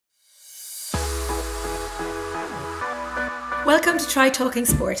Welcome to Try Talking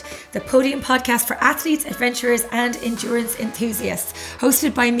Sport, the podium podcast for athletes, adventurers and endurance enthusiasts,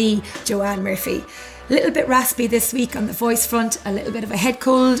 hosted by me, Joanne Murphy. A little bit raspy this week on the voice front, a little bit of a head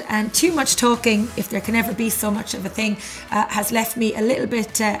cold and too much talking, if there can ever be so much of a thing, has left me a little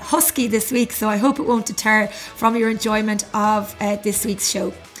bit husky this week, so I hope it won't deter from your enjoyment of this week's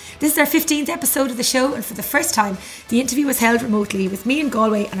show. This is our 15th episode of the show, and for the first time, the interview was held remotely with me in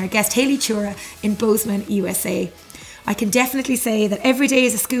Galway and our guest Hayley Chura in Bozeman, USA. I can definitely say that every day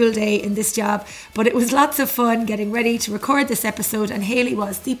is a school day in this job, but it was lots of fun getting ready to record this episode, and Hayley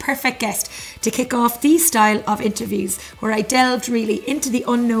was the perfect guest to kick off these style of interviews where I delved really into the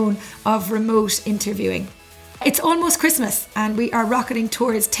unknown of remote interviewing. It's almost Christmas and we are rocketing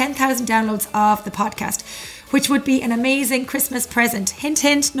towards 10,000 downloads of the podcast, which would be an amazing Christmas present. Hint,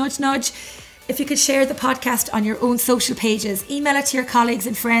 hint, nudge, nudge. If you could share the podcast on your own social pages, email it to your colleagues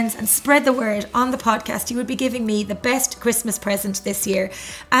and friends and spread the word on the podcast, you would be giving me the best Christmas present this year.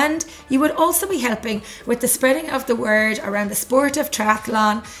 And you would also be helping with the spreading of the word around the sport of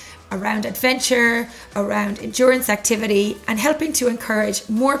triathlon, around adventure, around endurance activity, and helping to encourage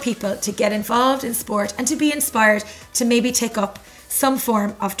more people to get involved in sport and to be inspired to maybe take up some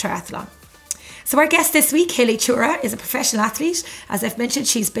form of triathlon. So our guest this week, Hayley Chura, is a professional athlete. As I've mentioned,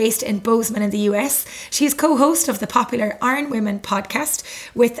 she's based in Bozeman in the US. She is co-host of the popular Iron Women podcast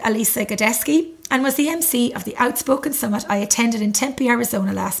with Alisa Godesky and was the MC of the Outspoken Summit I attended in Tempe,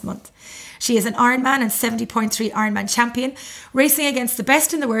 Arizona last month. She is an Ironman and 70.3 Ironman champion, racing against the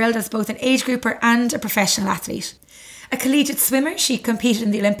best in the world as both an age grouper and a professional athlete. A collegiate swimmer, she competed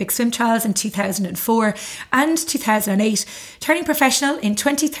in the Olympic swim trials in 2004 and 2008, turning professional in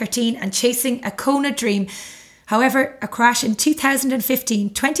 2013 and chasing a Kona dream. However, a crash in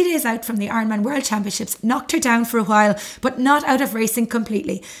 2015, 20 days out from the Ironman World Championships, knocked her down for a while, but not out of racing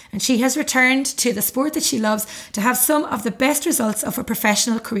completely. And she has returned to the sport that she loves to have some of the best results of her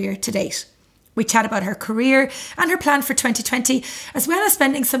professional career to date. We chat about her career and her plan for 2020, as well as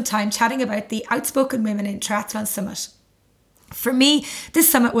spending some time chatting about the Outspoken Women in Triathlon Summit. For me, this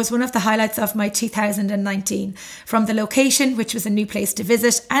summit was one of the highlights of my 2019, from the location, which was a new place to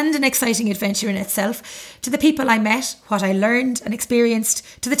visit and an exciting adventure in itself, to the people I met, what I learned and experienced,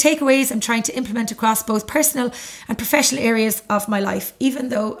 to the takeaways I'm trying to implement across both personal and professional areas of my life, even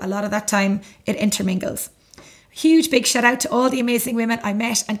though a lot of that time it intermingles. Huge big shout out to all the amazing women I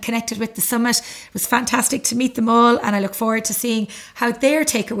met and connected with the summit. It was fantastic to meet them all, and I look forward to seeing how their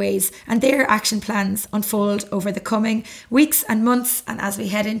takeaways and their action plans unfold over the coming weeks and months and as we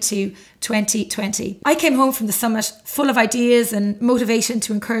head into 2020. I came home from the summit full of ideas and motivation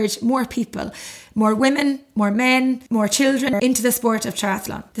to encourage more people, more women, more men, more children into the sport of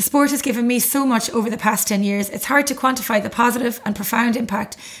triathlon. The sport has given me so much over the past 10 years. It's hard to quantify the positive and profound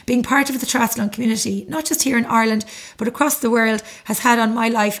impact being part of the triathlon community, not just here in Ireland, but across the world, has had on my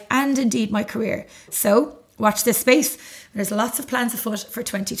life and indeed my career. So watch this space. There's lots of plans afoot for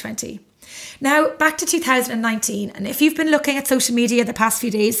 2020. Now, back to 2019, and if you've been looking at social media the past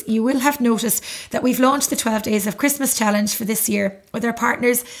few days, you will have noticed that we've launched the 12 Days of Christmas Challenge for this year with our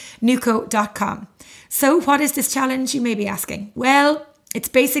partners, Nuco.com. So what is this challenge, you may be asking? Well, it's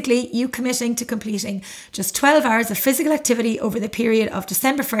basically you committing to completing just 12 hours of physical activity over the period of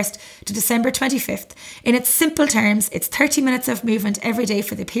December 1st to December 25th. In its simple terms, it's 30 minutes of movement every day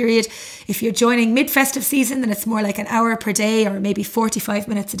for the period. If you're joining mid-festive season, then it's more like an hour per day or maybe 45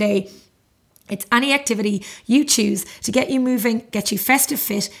 minutes a day. It's any activity you choose to get you moving, get you festive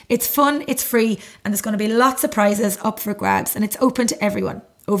fit. It's fun, it's free, and there's going to be lots of prizes up for grabs, and it's open to everyone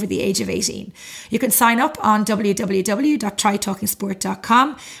over the age of 18. You can sign up on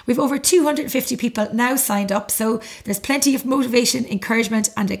www.trytalkingsport.com. We've over 250 people now signed up, so there's plenty of motivation, encouragement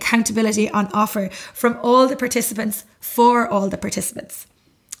and accountability on offer from all the participants for all the participants.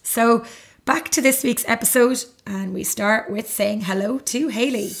 So back to this week's episode, and we start with saying hello to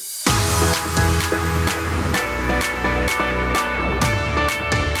Hayley.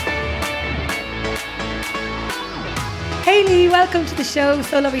 Hayley, welcome to the show.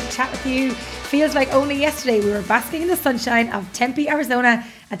 So lovely to chat with you. Feels like only yesterday we were basking in the sunshine of Tempe, Arizona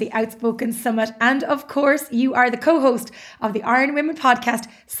at the Outspoken Summit. And of course, you are the co-host of the Iron Women podcast.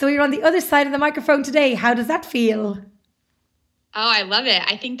 So you're on the other side of the microphone today. How does that feel? Oh, I love it.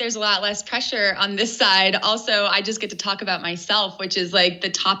 I think there's a lot less pressure on this side. Also, I just get to talk about myself, which is like the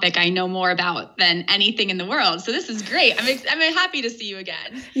topic I know more about than anything in the world. So this is great. I'm happy to see you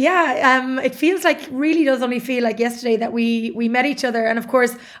again. Yeah, it feels like, really does only feel like yesterday that we met each other. And of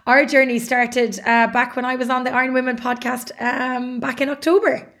course, our journey started back when I was on the Iron Women podcast back in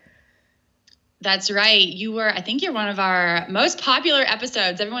October. That's right. I think you're one of our most popular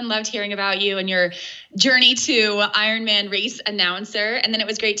episodes. Everyone loved hearing about you and your journey to Ironman race announcer. And then it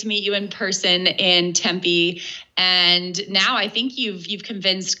was great to meet you in person in Tempe. And now I think you've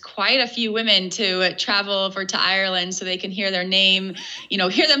convinced quite a few women to travel over to Ireland so they can hear their name,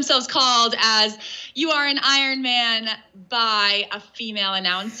 hear themselves called as you are an Ironman by a female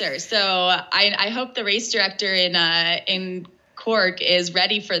announcer. So I hope the race director in Cork is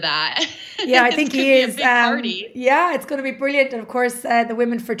ready for that. Yeah, I think he is. Party. Yeah, it's going to be brilliant. And of course, the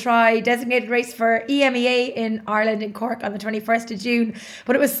Women for Try designated race for EMEA in Ireland in Cork on the 21st of June.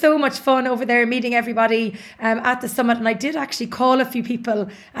 But it was so much fun over there meeting everybody at the summit. And I did actually call a few people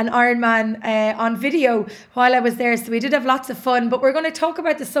an Ironman on video while I was there. So we did have lots of fun. But we're going to talk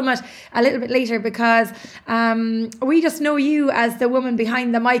about the summit a little bit later because we just know you as the woman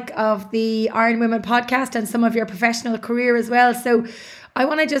behind the mic of the Iron Women podcast and some of your professional career as well. So I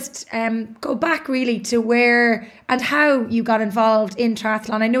want to just go back really to where and how you got involved in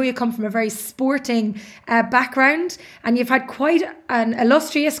triathlon. I know you come from a very sporting background and you've had quite an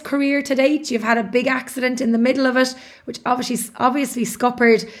illustrious career to date. You've had a big accident in the middle of it, which obviously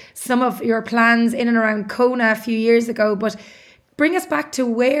scuppered some of your plans in and around Kona a few years ago. But bring us back to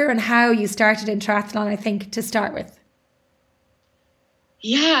where and how you started in triathlon, I think, to start with.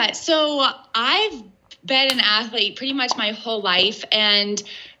 Yeah, so I've been an athlete pretty much my whole life. And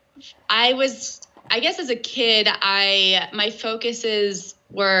I guess as a kid, my focus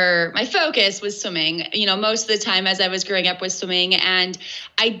was swimming, most of the time as I was growing up was swimming. And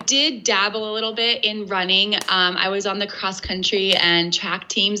I did dabble a little bit in running. I was on the cross country and track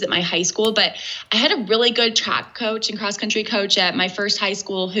teams at my high school, but I had a really good track coach and cross country coach at my first high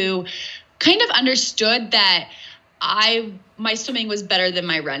school who kind of understood that my swimming was better than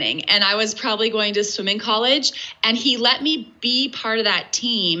my running. And I was probably going to swimming college. And he let me be part of that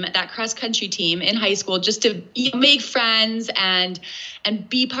team, that cross country team in high school, just to make friends and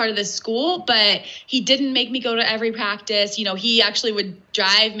be part of the school. But he didn't make me go to every practice. He actually would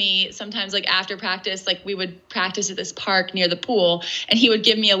drive me sometimes, like after practice, like we would practice at this park near the pool, and he would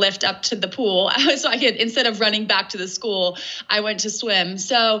give me a lift up to the pool. So I could, instead of running back to the school, I went to swim.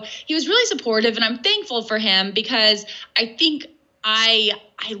 So he was really supportive, and I'm thankful for him because I think I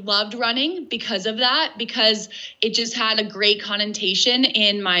loved running because of that, because it just had a great connotation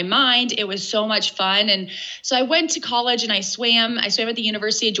in my mind. It was so much fun. And so I went to college and I swam at the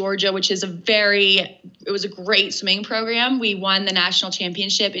University of Georgia, which is it was a great swimming program. We won the national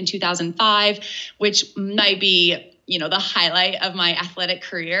championship in 2005, which might be the highlight of my athletic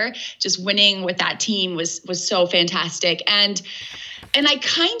career. Just winning with that team was so fantastic. And I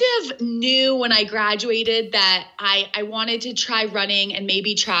kind of knew when I graduated that I wanted to try running and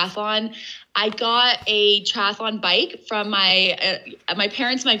maybe triathlon. I got a triathlon bike from my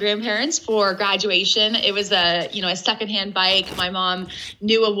parents, my grandparents for graduation. It was a secondhand bike. My mom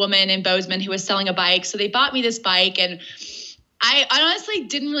knew a woman in Bozeman who was selling a bike. So they bought me this bike, and I honestly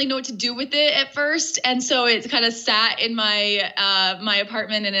didn't really know what to do with it at first. And so it kind of sat in my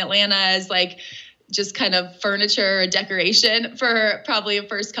apartment in Atlanta as like just kind of furniture or decoration for probably the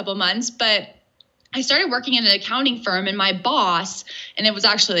first couple months. But I started working in an accounting firm, and my boss, and it was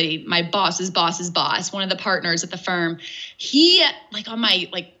actually my boss's boss's boss, one of the partners at the firm, he, like on my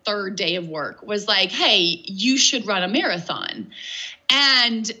third day of work, was like, "Hey, you should run a marathon."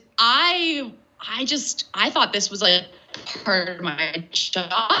 And I thought this was like part of my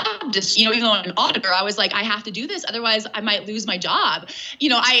job. Just, even though I'm an auditor, I was like, I have to do this, otherwise I might lose my job.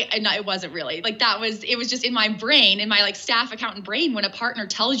 It wasn't really like that. It was just in my brain, in my staff accountant brain. When a partner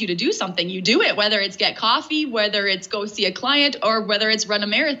tells you to do something, you do it, whether it's get coffee, whether it's go see a client, or whether it's run a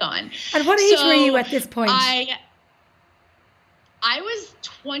marathon. And what age were you at this point? I was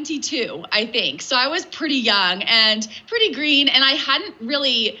 22, I think. So I was pretty young and pretty green, and I hadn't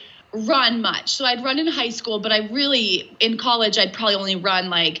really run much. So I'd run in high school, but in college, I'd probably only run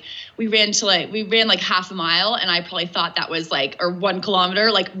we ran half a mile, and I probably thought that was or 1 kilometer,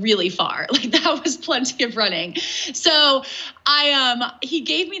 really far. That was plenty of running. So he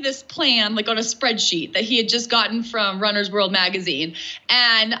gave me this plan, on a spreadsheet that he had just gotten from Runner's World magazine.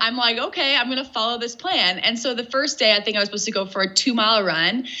 And I'm like, okay, I'm going to follow this plan. And so the first day, I think I was supposed to go for a 2-mile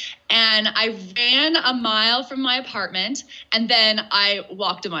run. And I ran a mile from my apartment, and then I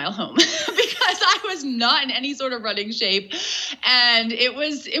walked a mile home because I was not in any sort of running shape. And it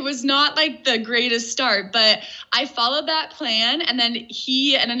was not the greatest start, but I followed that plan. And then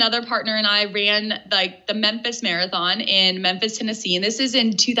he and another partner and I ran the Memphis Marathon in Memphis, Tennessee. And this is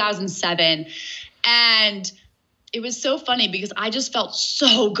in 2007. And it was so funny because I just felt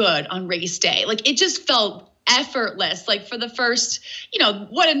so good on race day. It just felt effortless. Like for the first,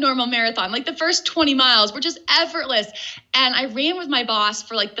 what a normal marathon, like the first 20 miles were just effortless. And I ran with my boss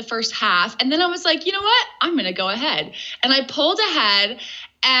for like the first half. And then I was like, you know what? I'm going to go ahead. And I pulled ahead,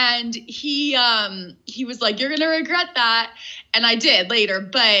 and he was like, you're going to regret that. And I did later,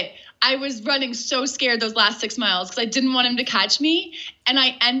 but I was running so scared those last 6 miles because I didn't want him to catch me. And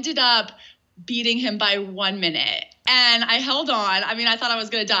I ended up beating him by 1 minute. And I held on. I mean, I thought I was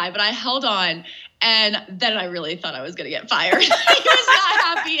going to die, but I held on. And then I really thought I was going to get fired. He was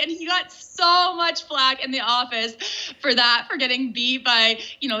not happy. And he got so much flack in the office for getting beat by,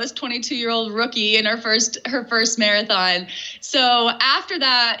 this 22-year-old rookie in her first marathon. So after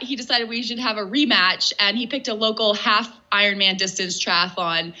that, he decided we should have a rematch, and he picked a local half Ironman distance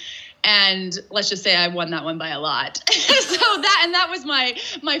triathlon. And let's just say I won that one by a lot. So that was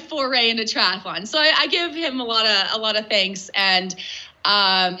my foray into triathlon. So I give him a lot of thanks. And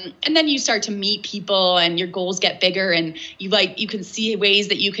then you start to meet people, and your goals get bigger, and you can see ways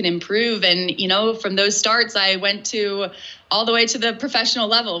that you can improve. And, from those starts, I went all the way to the professional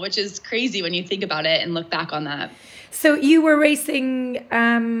level, which is crazy when you think about it and look back on that. So you were racing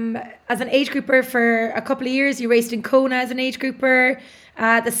as an age grouper for a couple of years. You raced in Kona as an age grouper.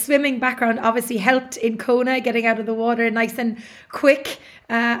 The swimming background obviously helped in Kona, getting out of the water nice and quick,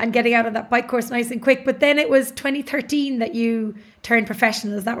 and getting out of that bike course nice and quick. But then it was 2013 that you turned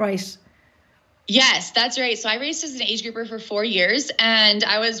professional. Is that right? Yes, that's right. So I raced as an age grouper for 4 years, and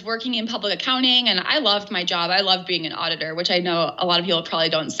I was working in public accounting, and I loved my job. I loved being an auditor, which I know a lot of people probably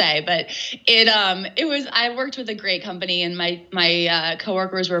don't say, but I worked with a great company, and my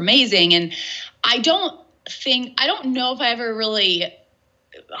coworkers were amazing. And I don't know if I ever really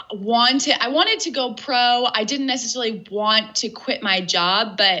I wanted to go pro. I didn't necessarily want to quit my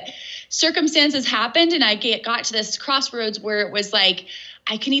job, but circumstances happened, and I got to this crossroads where it was like,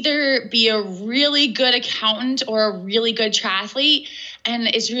 I can either be a really good accountant or a really good triathlete, and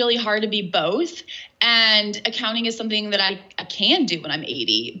it's really hard to be both. And accounting is something that I can do when I'm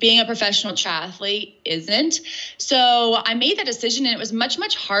 80. Being a professional triathlete isn't. So I made that decision, and it was much,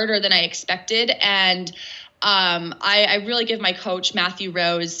 much harder than I expected. And I really give my coach, Matthew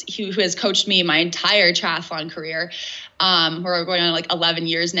Rose, who has coached me my entire triathlon career, we're going on like 11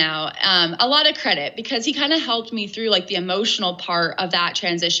 years now, a lot of credit, because he kind of helped me through like the emotional part of that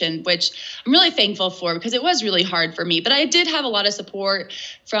transition, which I'm really thankful for, because it was really hard for me. But I did have a lot of support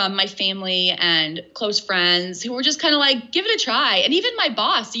from my family and close friends who were just kind of like, give it a try. And even my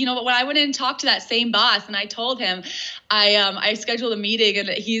boss, when I went in and talked to that same boss, and I told him, I scheduled a meeting, and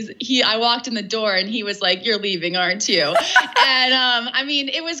I walked in the door, and he was like, you're leaving, aren't you? And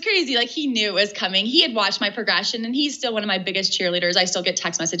it was crazy. Like, he knew it was coming. He had watched my progression, and he's still one of my biggest cheerleaders. I still get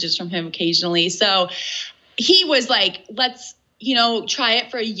text messages from him occasionally. So he was like, let's, try it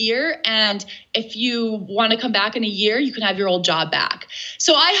for a year. And if you want to come back in a year, you can have your old job back.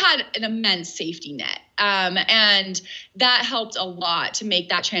 So I had an immense safety net. And that helped a lot to make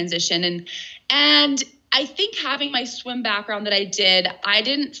that transition. And I think having my swim background that I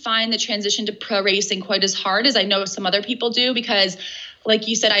didn't find the transition to pro racing quite as hard as I know some other people do, because like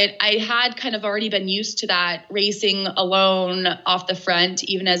you said, I had kind of already been used to that, racing alone off the front,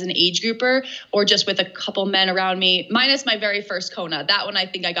 even as an age grouper, or just with a couple men around me, minus my very first Kona. That one, I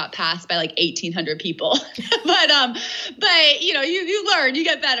think I got passed by like 1,800 people. but you learn, you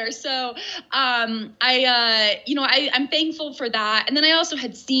get better. So I'm thankful for that. And then I also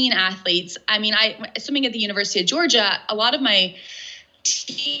had seen athletes. Swimming at the University of Georgia, a lot of my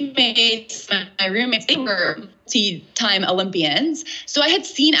teammates, my roommates, they were multi-time Olympians. So I had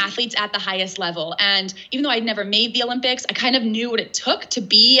seen athletes at the highest level. And even though I'd never made the Olympics, I kind of knew what it took to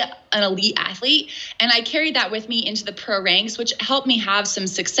be an elite athlete. And I carried that with me into the pro ranks, which helped me have some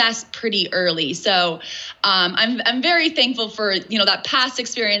success pretty early. So I'm very thankful for, that past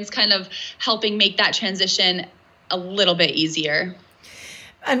experience kind of helping make that transition a little bit easier.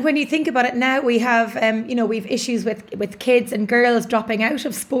 And when you think about it now, we have, we've issues with kids and girls dropping out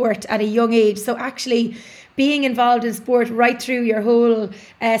of sport at a young age. So actually being involved in sport right through your whole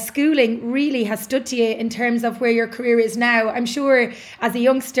schooling really has stood to you in terms of where your career is now. I'm sure as a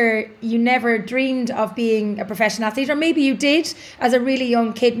youngster, you never dreamed of being a professional athlete, or maybe you did as a really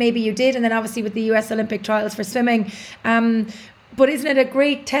young kid, maybe you did. And then obviously with the US Olympic trials for swimming. But isn't it a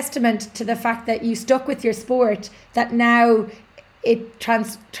great testament to the fact that you stuck with your sport, that now it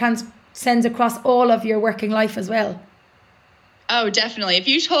transcends across all of your working life as well? Oh, definitely. If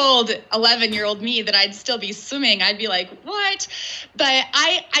you told 11-year-old me that I'd still be swimming, I'd be like, what? But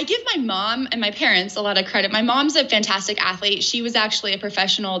I give my mom and my parents a lot of credit. My mom's a fantastic athlete. She was actually a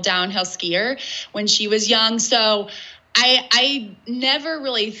professional downhill skier when she was young. So I never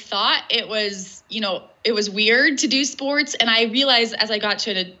really thought it was, it was weird to do sports. And I realized as I got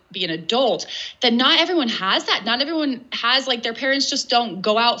to be an adult that not everyone has that. Not everyone has, like, their parents just don't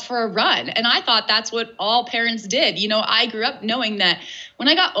go out for a run. And I thought that's what all parents did. I grew up knowing that when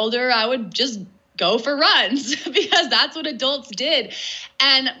I got older, I would just go for runs because that's what adults did.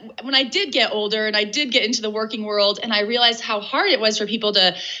 And when I did get older and I did get into the working world, and I realized how hard it was for people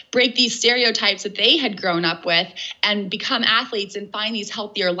to break these stereotypes that they had grown up with and become athletes and find these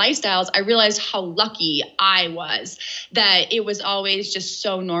healthier lifestyles, I realized how lucky I was that it was always just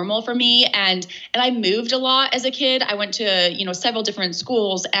so normal for me. And I moved a lot as a kid. I went to, several different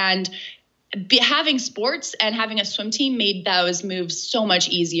schools, and having sports and having a swim team made those moves so much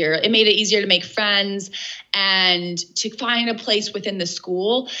easier. It made it easier to make friends and to find a place within the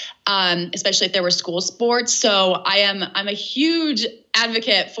school, especially if there were school sports. So I'm a huge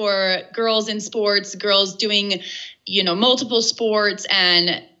advocate for girls in sports, girls doing, multiple sports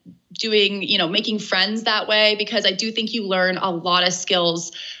and doing, making friends that way, because I do think you learn a lot of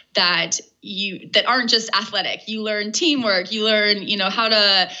skills that aren't just athletic. You learn teamwork, you learn, how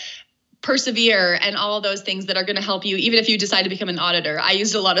to persevere and all of those things that are going to help you, even if you decide to become an auditor. I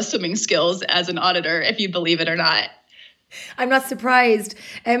used a lot of swimming skills as an auditor, if you believe it or not. I'm not surprised.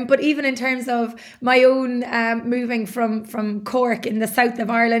 But even in terms of my own moving from Cork in the south of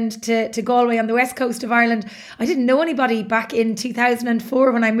Ireland to Galway on the west coast of Ireland, I didn't know anybody back in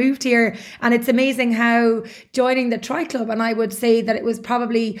 2004 when I moved here. And it's amazing how joining the Tri Club, and I would say that it was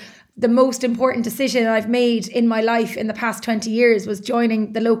probably the most important decision I've made in my life in the past 20 years, was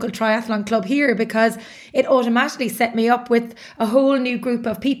joining the local triathlon club here, because it automatically set me up with a whole new group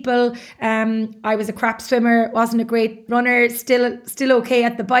of people. I was a crap swimmer, wasn't a great runner, still okay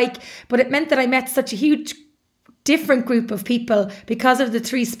at the bike, but it meant that I met such a huge different group of people because of the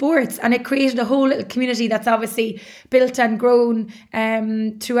three sports, and it created a whole little community that's obviously built and grown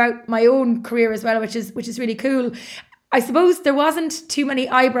throughout my own career as well, which is really cool. I suppose there wasn't too many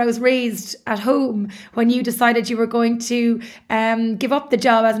eyebrows raised at home when you decided you were going to give up the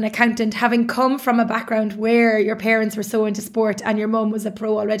job as an accountant, having come from a background where your parents were so into sport and your mum was a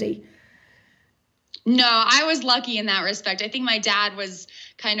pro already. No, I was lucky in that respect. I think my dad was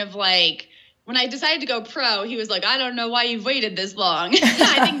kind of like, when I decided to go pro, he was like, I don't know why you've waited this long.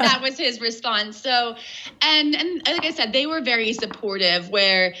 I think that was his response. So, and like I said, they were very supportive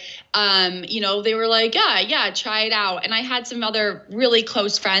where, they were like, yeah, try it out. And I had some other really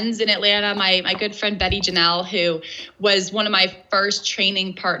close friends in Atlanta. My good friend, Betty Janelle, who was one of my first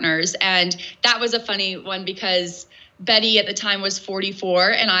training partners. And that was a funny one because Betty at the time was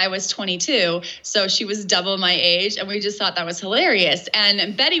 44 and I was 22. So she was double my age, and we just thought that was hilarious.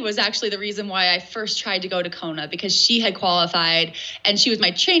 And Betty was actually the reason why I first tried to go to Kona, because she had qualified and she was my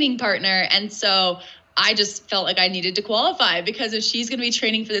training partner. And so I just felt like I needed to qualify, because if she's going to be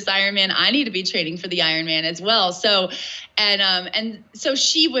training for this Ironman, I need to be training for the Ironman as well. So, and so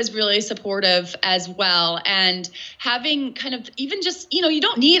she was really supportive as well. And having kind of even just, you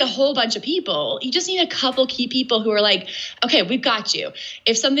don't need a whole bunch of people. You just need a couple key people who are like, okay, we've got you.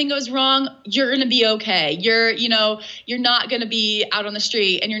 If something goes wrong, you're going to be okay. You're not going to be out on the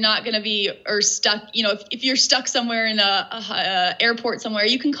street, and you're not going to be stuck. If you're stuck somewhere in a airport somewhere,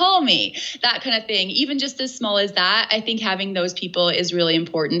 you can call me, that kind of thing. Even just as small as that, I think having those people is really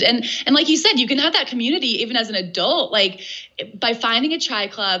important. And like you said, you can have that community even as an adult, like by finding a Tri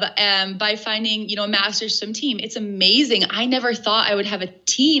Club and by finding, a master swim team. It's amazing. I never thought I would have a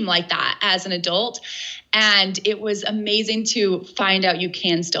team like that as an adult. And it was amazing to find out you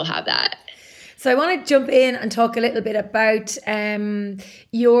can still have that. So I want to jump in and talk a little bit about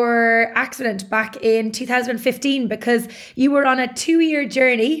your accident back in 2015, because you were on a 2-year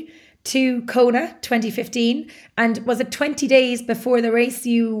journey to Kona 2015, and was it 20 days before the race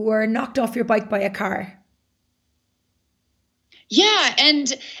you were knocked off your bike by a car? Yeah,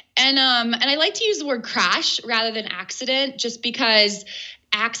 and I like to use the word crash rather than accident, just because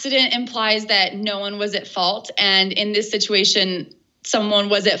accident implies that no one was at fault, and in this situation, someone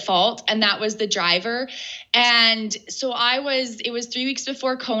was at fault, and that was the driver. And so it was 3 weeks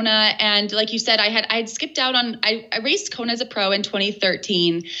before Kona. And like you said, I had skipped out on, I raced Kona as a pro in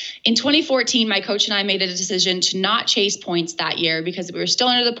 2013. In 2014, my coach and I made a decision to not chase points that year because we were still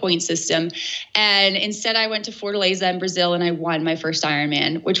under the point system. And instead I went to Fortaleza in Brazil and I won my first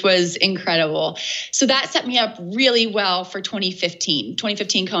Ironman, which was incredible. So that set me up really well for 2015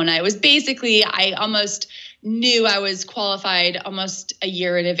 Kona. It was basically, I almost knew I was qualified almost a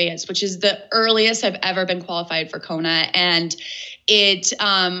year in advance, which is the earliest I've ever been qualified for Kona. And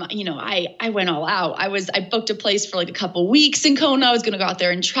I went all out. I booked a place for like a couple weeks in Kona. I was going to go out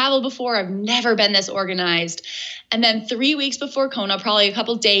there and travel before. I've never been this organized. And then 3 weeks before Kona, probably a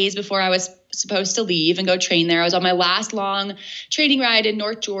couple days before I was supposed to leave and go train there, I was on my last long training ride in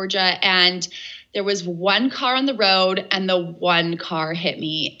North Georgia, and there was one car on the road, and the one car hit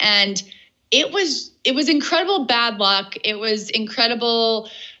me. And it was incredible bad luck. It was incredible.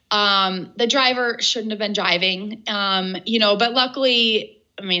 The driver shouldn't have been driving, but luckily,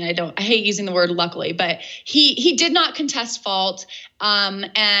 I hate using the word luckily, but he did not contest fault.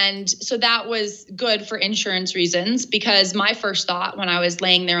 And so that was good for insurance reasons, because my first thought when I was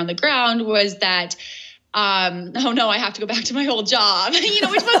laying there on the ground was that, oh no, I have to go back to my old job, which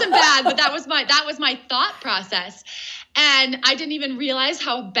wasn't bad, but that was my thought process. And I didn't even realize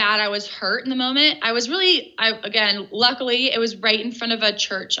how bad I was hurt in the moment. Luckily, it was right in front of a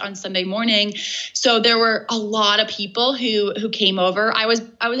church on Sunday morning. So there were a lot of people who came over. I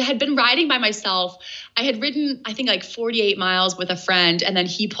had been riding by myself. I had ridden, I think, like 48 miles with a friend, and then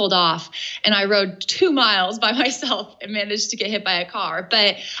he pulled off, and I rode 2 miles by myself and managed to get hit by a car.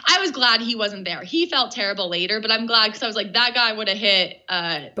 But I was glad he wasn't there. He felt terrible later, but I'm glad, because I was like, that guy would have hit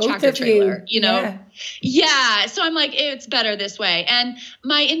a tractor trailer, Yeah. So I'm like, it's better this way. And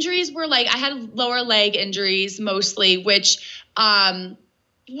my injuries were like, I had lower leg injuries mostly, which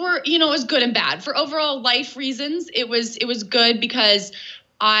were, it was good and bad. For overall life reasons, it was good because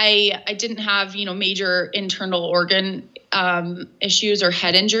I didn't have, major internal organ issues or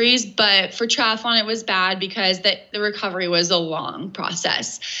head injuries. But for triathlon, it was bad because the recovery was a long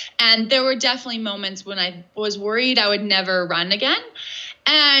process. And there were definitely moments when I was worried I would never run again.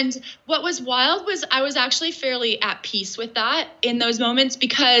 And what was wild was I was actually fairly at peace with that in those moments,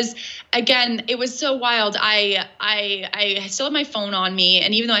 because, again, it was so wild. I still had my phone on me.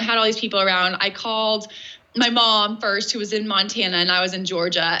 And even though I had all these people around, I called my mom first, who was in Montana, and I was in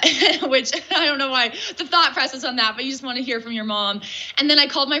Georgia, which I don't know why the thought process on that, but you just want to hear from your mom. And then I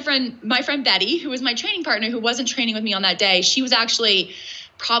called my friend Betty, who was my training partner, who wasn't training with me on that day. She was actually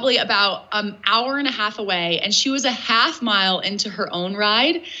probably about an hour and a half away, and she was a half mile into her own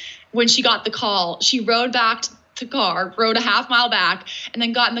ride when she got the call. She rode back to the car, rode a half mile back, and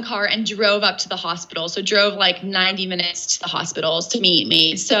then got in the car and drove up to the hospital. So drove like 90 minutes to the hospitals to meet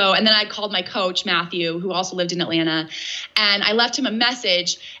me. And then I called my coach, Matthew, who also lived in Atlanta, and I left him a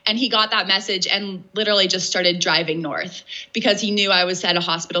message, and he got that message and literally just started driving north, because he knew I was at a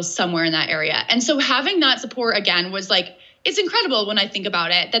hospital somewhere in that area. And so having that support again was like, it's incredible when I think about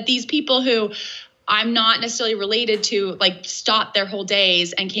it, that these people who I'm not necessarily related to, like, stopped their whole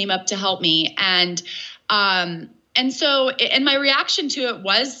days and came up to help me. And my reaction to it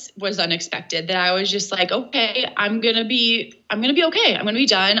was unexpected, that I was just like, okay, I'm going to be okay. I'm going to be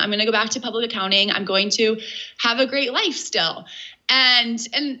done. I'm going to go back to public accounting. I'm going to have a great life still. And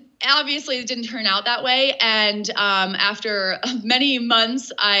obviously it didn't turn out that way. And after many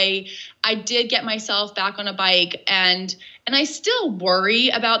months, I did get myself back on a bike, and I still worry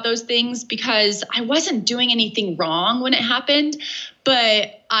about those things, because I wasn't doing anything wrong when it happened.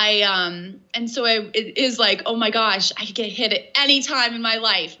 But it is like, oh my gosh, I could get hit at any time in my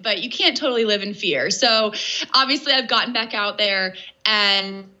life, but you can't totally live in fear. So obviously I've gotten back out there,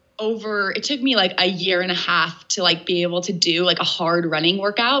 and it took me like a year and a half to like be able to do like a hard running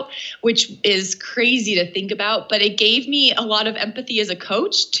workout, which is crazy to think about, but it gave me a lot of empathy as a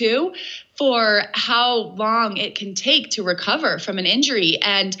coach too, for how long it can take to recover from an injury.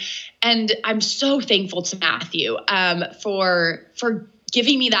 And I'm so thankful to Matthew for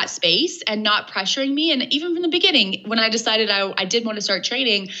giving me that space and not pressuring me. And even from the beginning, when I decided I did want to start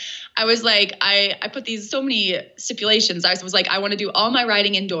training, I was like, I put so many stipulations. I was like, I want to do all my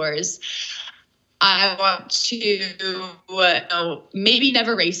riding indoors. I want to maybe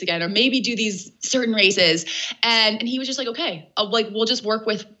never race again, or maybe do these certain races. And he was just like, okay, we'll just work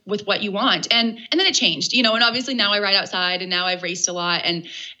with what you want. And then it changed, and obviously now I ride outside, and now I've raced a lot, and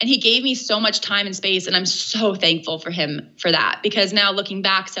he gave me so much time and space. And I'm so thankful for him for that, because now looking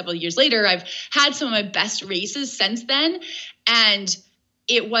back several years later, I've had some of my best races since then. And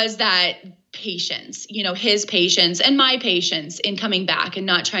it was that patience, his patience and my patience in coming back and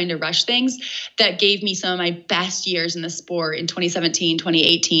not trying to rush things, that gave me some of my best years in the sport in 2017,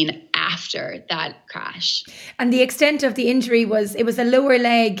 2018, after that crash. And the extent of the injury it was a lower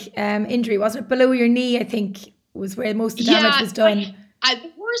leg injury, wasn't it? Below your knee, I think, was where most of the damage was done.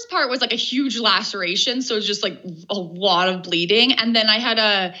 The worst part was like a huge laceration. So it was just like a lot of bleeding. And then I had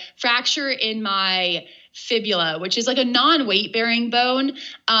a fracture in my fibula, which is like a non-weight bearing bone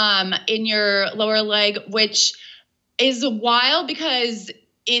in your lower leg, which is wild because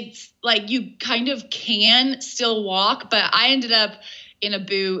it's like you kind of can still walk, but I ended up in a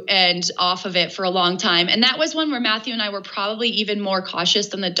boot and off of it for a long time. And that was one where Matthew and I were probably even more cautious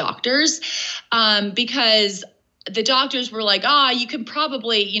than the doctors, because the doctors were like, you can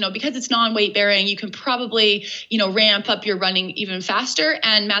probably, because it's non-weight bearing, you can probably, ramp up your running even faster.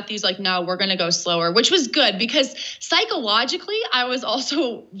 And Matthew's like, no, we're going to go slower, which was good because psychologically, I was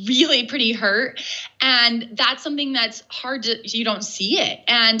also really pretty hurt. And that's something that's hard you don't see it.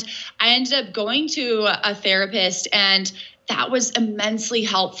 And I ended up going to a therapist, and that was immensely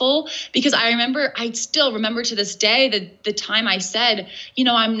helpful because I still remember to this day the time I said,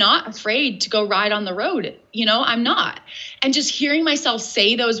 I'm not afraid to go ride on the road. I'm not. And just hearing myself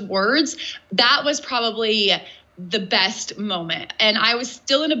say those words, that was probably the best moment. And I was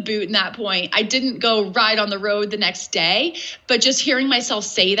still in a boot in that point. I didn't go ride on the road the next day, but just hearing myself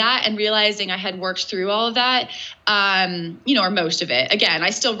say that and realizing I had worked through all of that, or most of it. Again, I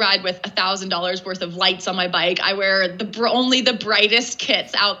still ride with $1,000 worth of lights on my bike. I wear only the brightest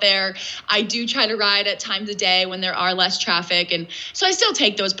kits out there. I do try to ride at times of day when there are less traffic. And so I still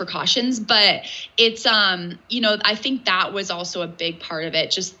take those precautions, but it's, I think that was also a big part of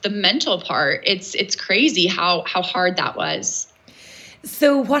it. Just the mental part. It's crazy how hard that was.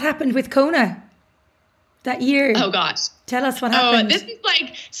 So what happened with Kona that year? Oh gosh. Tell us what happened. This is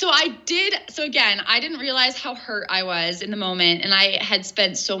so again, I didn't realize how hurt I was in the moment. And I had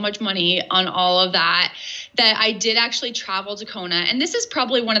spent so much money on all of that I did actually travel to Kona. And this is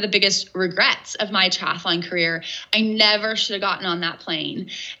probably one of the biggest regrets of my triathlon career. I never should have gotten on that plane.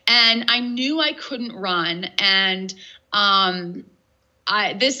 And I knew I couldn't run. And,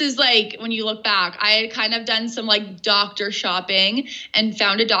 this is like, when you look back, I had kind of done some like doctor shopping and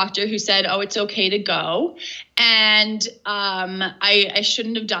found a doctor who said, it's okay to go. And I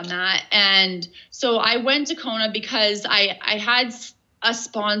shouldn't have done that. And so I went to Kona because I had a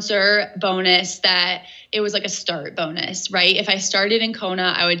sponsor bonus that it was like a start bonus, right? If I started in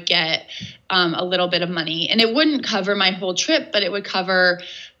Kona, I would get a little bit of money, and it wouldn't cover my whole trip, but it would cover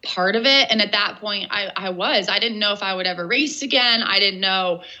part of it. And at that point I didn't know if I would ever race again. I didn't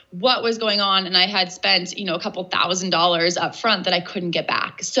know what was going on. And I had spent, a couple $1,000s up front that I couldn't get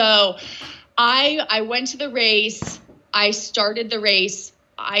back. So I went to the race. I started the race.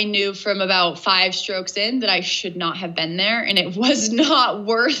 I knew from about 5 strokes in that I should not have been there, and it was not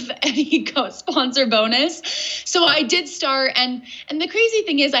worth any sponsor bonus. So I did start. And the crazy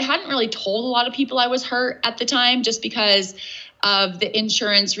thing is I hadn't really told a lot of people I was hurt at the time, just because of the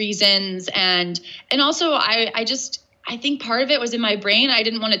insurance reasons. And also I think part of it was in my brain. I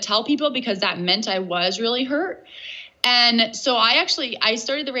didn't want to tell people because that meant I was really hurt. And so I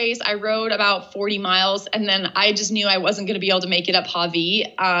started the race. I rode about 40 miles, and then I just knew I wasn't going to be able to make it up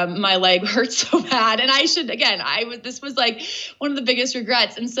Hawi. My leg hurt so bad. And this was like one of the biggest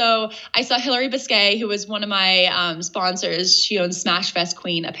regrets. And so I saw Hilary Biscay, who was one of my sponsors. She owns Smashfest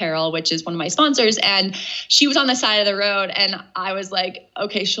Queen Apparel, which is one of my sponsors. And she was on the side of the road, and I was like,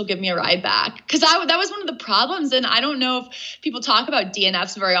 okay, she'll give me a ride back. Because that was one of the problems. And I don't know if people talk about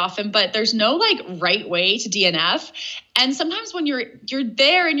DNFs very often, but there's no like right way to DNF. And sometimes when you're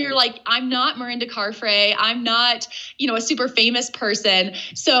there and you're like, I'm not Mirinda Carfrae, I'm not, a super famous person,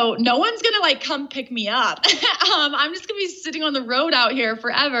 so no one's gonna like come pick me up. I'm just gonna be sitting on the road out here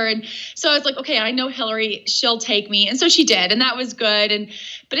forever. And so I was like, okay, I know Hilary, she'll take me. And so she did, and that was good.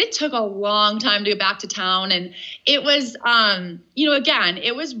 But it took a long time to get back to town. And it was, again,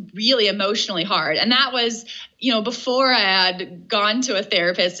 it was really emotionally hard. And that was, before I had gone to a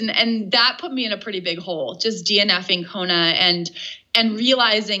therapist, and that put me in a pretty big hole, just DNFing Kona and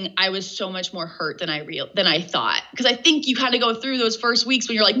realizing I was so much more hurt than I thought. Because I think you kind of go through those first weeks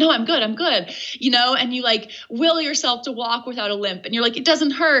when you're like, no, I'm good, and you like will yourself to walk without a limp, and you're like, it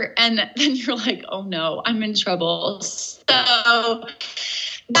doesn't hurt. And then you're like, oh no, I'm in trouble. So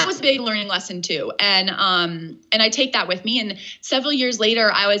that was a big learning lesson too. And I take that with me. And several years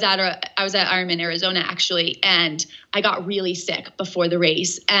later, I was at Ironman Arizona actually, and I got really sick before the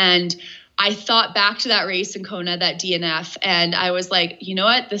race. And I thought back to that race in Kona, that DNF, and I was like, you know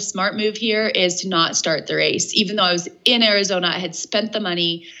what? The smart move here is to not start the race. Even though I was in Arizona, I had spent the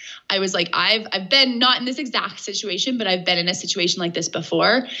money. I was like, I've been not in this exact situation, but I've been in a situation like this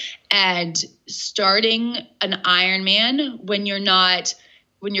before. And starting an Ironman when you're at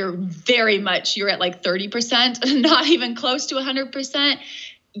like 30%, not even close to 100%,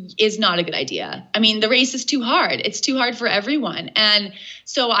 is not a good idea. I mean, the race is too hard. It's too hard for everyone. And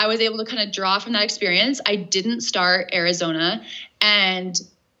so I was able to kind of draw from that experience. I didn't start Arizona, and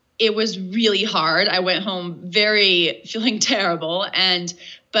it was really hard. I went home feeling terrible.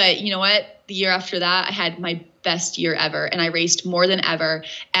 But you know what? The year after that, I had my best year ever, and I raced more than ever.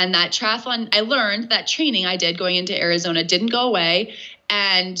 And that triathlon, I learned that training I did going into Arizona didn't go away,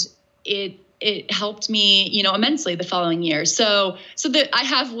 and it helped me, immensely the following year. So that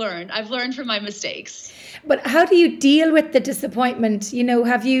I've learned from my mistakes. But how do you deal with the disappointment?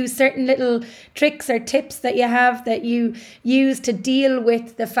 Have you certain little tricks or tips that you have that you use to deal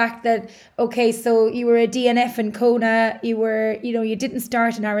with the fact that, okay, so you were a DNF in Kona, you didn't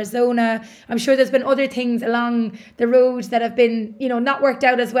start in Arizona. I'm sure there's been other things along the road that have been, not worked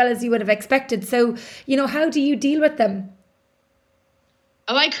out as well as you would have expected. So, how do you deal with them?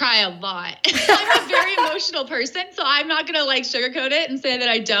 Oh, I cry a lot. I'm a very emotional person, so I'm not going to sugarcoat it and say that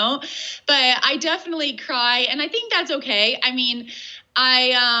I don't, but I definitely cry, and I think that's okay. I mean,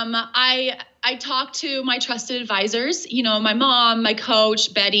 I talk to my trusted advisors, my mom, my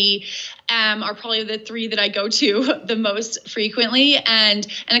coach, Betty, are probably the three that I go to the most frequently, and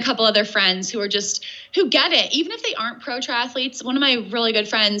a couple other friends who get it, even if they aren't pro triathletes. One of my really good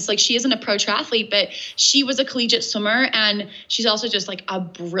friends, she isn't a pro triathlete, but she was a collegiate swimmer, and she's also just a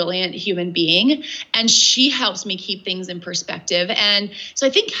brilliant human being, and she helps me keep things in perspective. And so I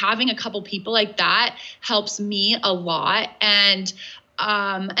think having a couple people like that helps me a lot. And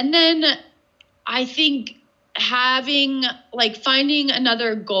then I think finding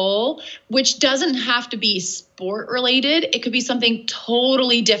another goal, which doesn't have to be sport related. It could be something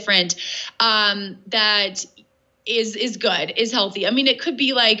totally different, that is good, is healthy. I mean, it could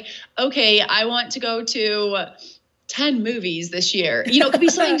be okay, I want to go to 10 movies this year. It could be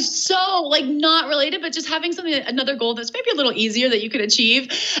something so not related, but just having another goal that's maybe a little easier that you could achieve.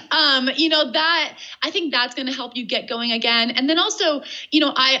 That I think that's going to help you get going again. And then also,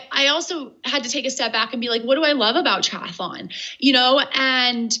 I also had to take a step back and be what do I love about triathlon?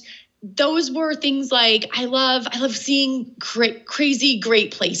 And those were things I love seeing crazy,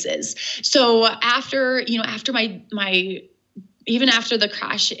 great places. So after my even after the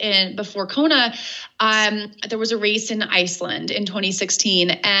crash before Kona, there was a race in Iceland in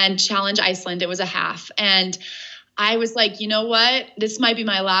 2016, and Challenge Iceland. It was a half. And I was you know what? This might be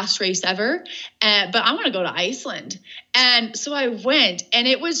my last race ever, but I want to go to Iceland. And so I went, and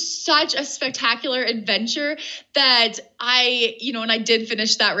it was such a spectacular adventure that and I did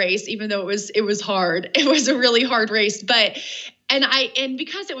finish that race, even though it was hard. It was a really hard race, and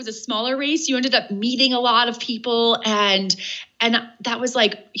because it was a smaller race, you ended up meeting a lot of people, and that was I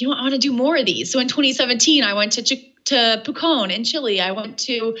want to do more of these. So in 2017, I went to Pucón in Chile. I went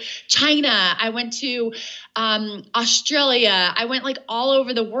to China. I went to Australia. I went all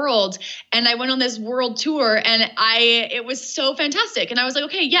over the world, and I went on this world tour, and it was so fantastic. And I was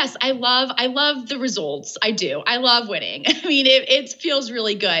okay, yes, I love the results. I do. I love winning. I mean, it feels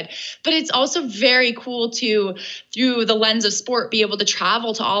really good, but it's also very cool to, through the lens of sport, be able to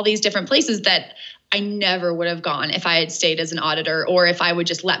travel to all these different places that I never would have gone if I had stayed as an auditor, or if I would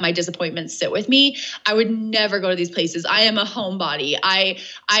just let my disappointments sit with me. I would never go to these places. I am a homebody. I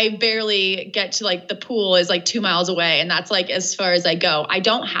barely get to the pool is 2 miles away, and that's as far as I go. I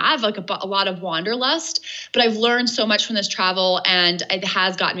don't have a lot of wanderlust, but I've learned so much from this travel, and it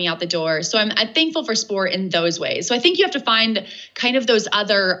has gotten me out the door. So I'm thankful for sport in those ways. So I think you have to find kind of those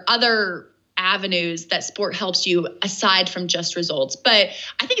other avenues that sport helps you aside from just results. But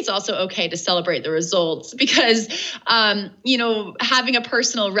I think it's also okay to celebrate the results, because, having a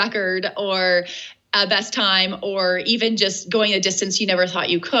personal record or a best time, or even just going a distance you never thought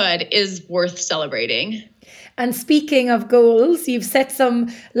you could, is worth celebrating. And speaking of goals, you've set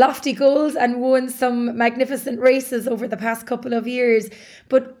some lofty goals and won some magnificent races over the past couple of years.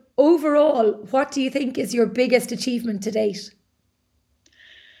 But overall, what do you think is your biggest achievement to date?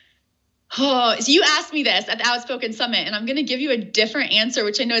 Oh, so you asked me this at the Outspoken Summit, and I'm going to give you a different answer,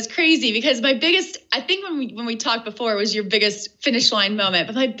 which I know is crazy, because my biggest, I think when we talked before, was your biggest finish line moment,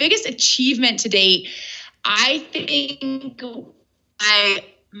 but my biggest achievement to date, I think one of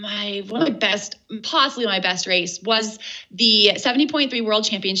my best, possibly my best race, was the 70.3 World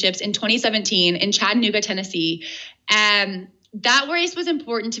Championships in 2017 in Chattanooga, Tennessee. And that race was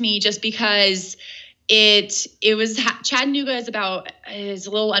important to me just because Chattanooga is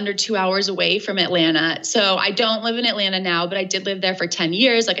a little under 2 hours away from Atlanta. So I don't live in Atlanta now, but I did live there for 10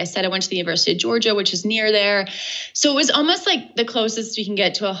 years. Like I said, I went to the University of Georgia, which is near there. So it was almost the closest we can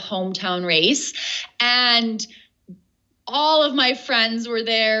get to a hometown race. And all of my friends were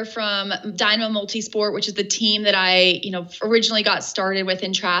there from Dynamo Multisport, which is the team that I, originally got started with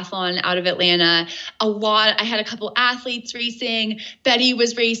in triathlon out of Atlanta. I had a couple athletes racing. Betty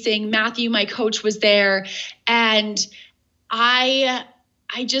was racing. Matthew, my coach, was there. And I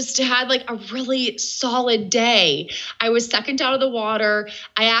I just had like a really solid day. I was second out of the water.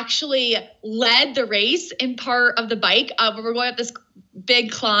 I actually led the race in part of the bike. We were going up this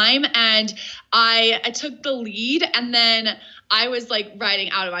big climb, and I took the lead, and then I was like riding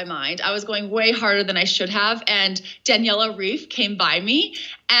out of my mind. I was going way harder than I should have. And Daniela Ryf came by me,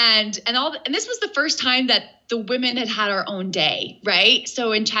 and this was the first time that the women had our own day, right?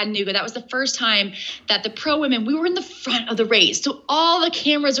 So in Chattanooga, that was the first time that the pro women, we were in the front of the race. So all the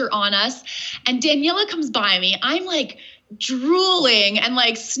cameras are on us, and Daniela comes by me. I'm like drooling and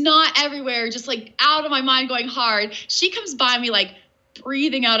like snot everywhere, just like out of my mind, going hard. She comes by me like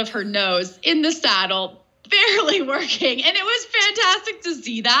breathing out of her nose in the saddle, barely working. And it was fantastic to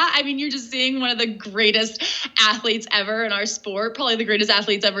see that. I mean, you're just seeing one of the greatest athletes ever in our sport, probably the greatest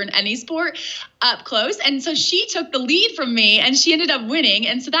athletes ever in any sport, up close. And so she took the lead from me, and she ended up winning.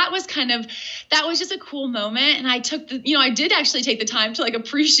 And so that was just a cool moment. And I did actually take the time to like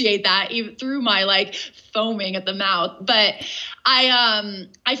appreciate that even through my like foaming at the mouth. But I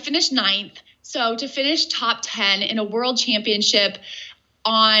finished 9th. So to finish top 10 in a world championship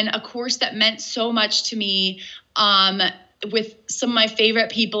on a course that meant so much to me, with some of my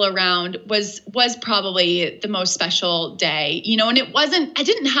favorite people around, was probably the most special day, and I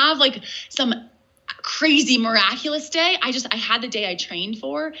didn't have like some crazy miraculous day. I had the day I trained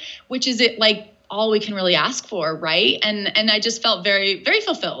for, which is it like all we can really ask for. Right. And I just felt very, very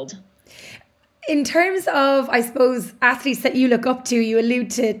fulfilled. In terms of, I suppose, athletes that you look up to, you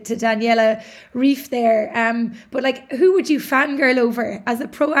allude to Daniela Ryf there, but like, who would you fangirl over as a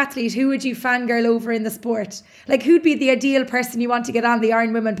pro athlete? Who would you fangirl over in the sport? Like, who'd be the ideal person you want to get on the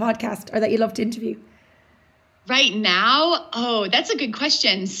Iron Women podcast, or that you love to interview? Right now? Oh, that's a good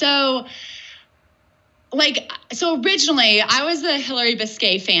question. So originally I was the Hillary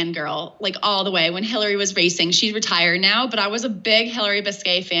Biscay fangirl, like all the way when Hillary was racing. She's retired now, but I was a big Hillary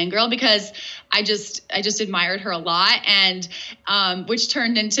Biscay fangirl because I just admired her a lot, and which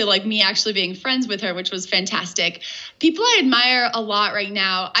turned into like me actually being friends with her, which was fantastic. People I admire a lot right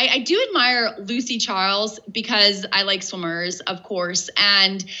now. I do admire Lucy Charles because I like swimmers, of course,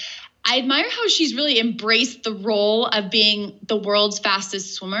 and I admire how she's really embraced the role of being the world's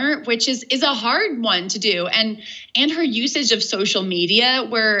fastest swimmer, which is a hard one to do. And her usage of social media,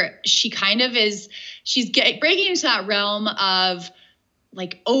 where she kind of she's breaking into that realm of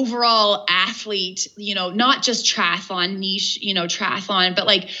like overall athlete, not just triathlon niche, triathlon, but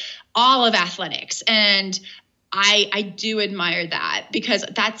like all of athletics. And I do admire that because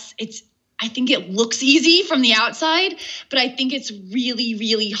I think it looks easy from the outside, but I think it's really,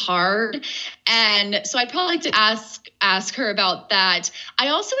 really hard. And so I'd probably like to ask her about that. I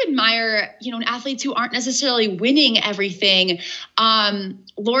also admire, athletes who aren't necessarily winning everything.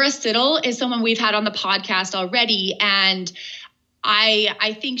 Laura Siddle is someone we've had on the podcast already, and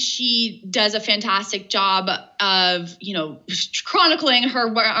I think she does a fantastic job of, chronicling her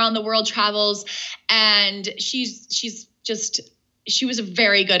on the world travels, and she was a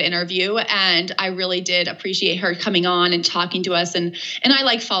very good interview, and I really did appreciate her coming on and talking to us. And I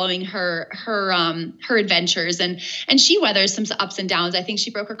like following her adventures, and she weathers some ups and downs. I think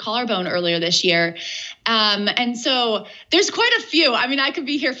she broke her collarbone earlier this year. And so there's quite a few. I mean, I could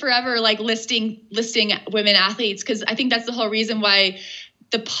be here forever, like listing women athletes, because I think that's the whole reason why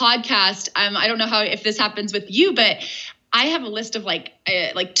the podcast, I don't know if this happens with you, but I have a list of like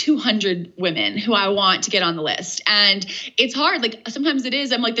 200 women who I want to get on the list. And it's hard. Like sometimes it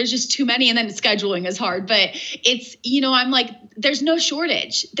is, I'm like, there's just too many, and then scheduling is hard, but it's, I'm like, there's no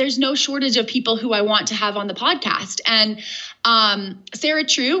shortage. There's no shortage of people who I want to have on the podcast. And Sarah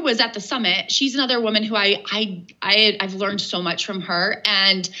True was at the summit. She's another woman who I've learned so much from her.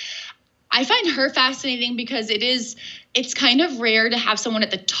 And I find her fascinating because it's kind of rare to have someone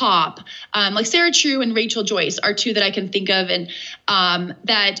at the top. Like Sarah True and Rachel Joyce are two that I can think of, and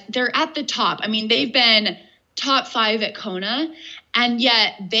that they're at the top. I mean, they've been top 5 at Kona, and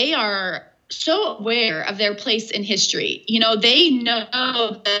yet they are so aware of their place in history. They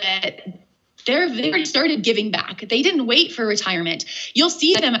know that they've already started giving back. They didn't wait for retirement. You'll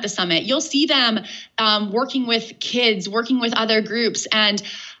see them at the summit. You'll see them working with kids, working with other groups, and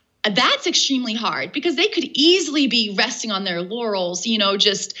that's extremely hard because they could easily be resting on their laurels,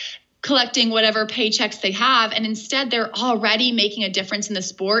 just collecting whatever paychecks they have. And instead, they're already making a difference in the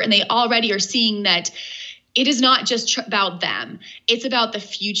sport, and they already are seeing that it is not just about them. It's about the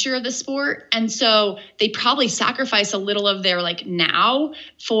future of the sport. And so they probably sacrifice a little of their like now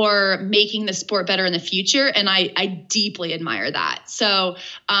for making the sport better in the future. And I deeply admire that. So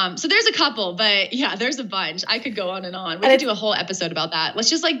there's a couple, but yeah, there's a bunch. I could go on and on. We could do a whole episode about that. Let's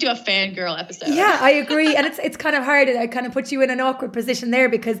just like do a fangirl episode. Yeah, I agree. And it's kind of hard. I kind of put you in an awkward position there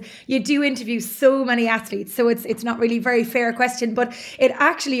because you do interview so many athletes. So it's not really a very fair question, but it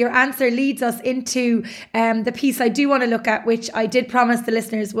actually, your answer leads us into the piece I do want to look at, which I did promise the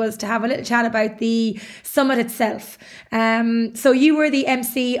listeners was to have a little chat about the summit itself. So you were the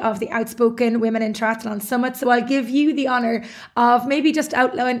MC of the Outspoken Women in Triathlon Summit. So I'll give you the honour of maybe just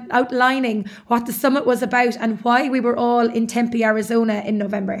outlining what the summit was about and why we were all in Tempe, Arizona in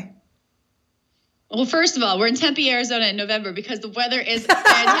November. Well, first of all, we're in Tempe, Arizona in November because the weather is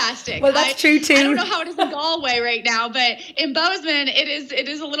fantastic. Well, that's true too. I don't know how it is in Galway right now, but in Bozeman, it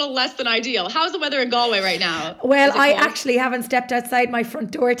is a little less than ideal. How's the weather in Galway right now? Well, I actually haven't stepped outside my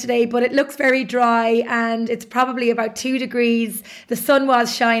front door today, but it looks very dry and it's probably about 2 degrees. The sun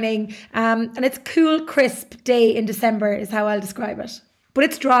was shining and it's a cool, crisp day in December is how I'll describe it. But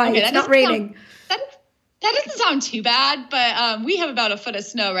it's dry. Okay, it's not raining. That doesn't sound too bad, but we have about a foot of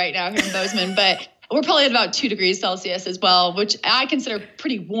snow right now here in Bozeman, but we're probably at about 2 degrees Celsius as well, which I consider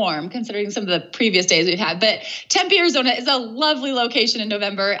pretty warm considering some of the previous days we've had. But Tempe, Arizona is a lovely location in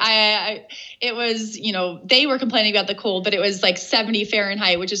November. It was, they were complaining about the cold, but it was like 70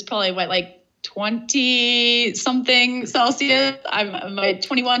 Fahrenheit, which is probably like 20 something Celsius. I'm like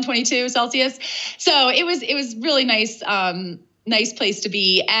 21, 22 Celsius. So it was really nice, nice place to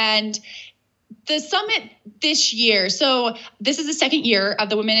be. And the summit this year, so this is the second year of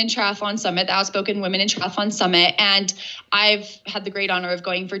the Women in Triathlon Summit, the Outspoken Women in Triathlon Summit, and I've had the great honor of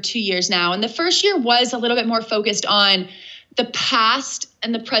going for 2 years now. And the first year was a little bit more focused on the past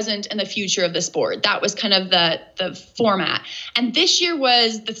and the present and the future of the sport. That was kind of the format. And this year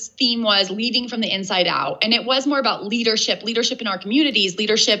the theme was leading from the inside out. And it was more about leadership in our communities,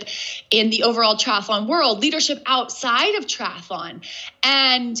 leadership in the overall triathlon world, leadership outside of triathlon.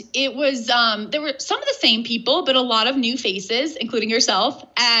 And it was, there were some of the same people, but a lot of new faces, including yourself.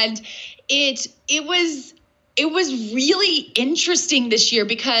 And it was really interesting this year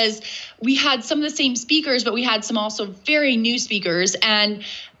because we had some of the same speakers, but we had some also very new speakers and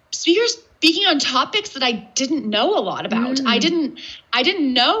speakers speaking on topics that I didn't know a lot about. I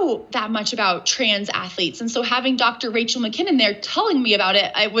didn't know that much about trans athletes. And so having Dr. Rachel McKinnon there telling me about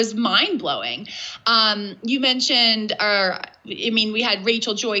it was mind blowing. You mentioned we had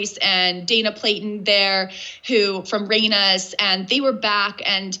Rachel Joyce and Dana Playton there who from Reynas, and they were back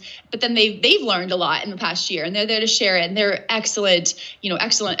but then they've learned a lot in the past year and they're there to share it. And they're excellent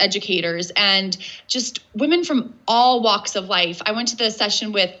educators and just women from all walks of life. I went to the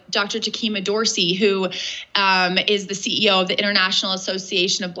session with Dr. Takima Dorsey, who is the CEO of the International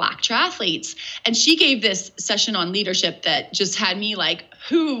Association of Black Triathletes. And she gave this session on leadership that just had me like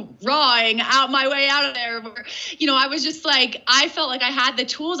hoorahing out my way out of there. I was just like, I felt like I had the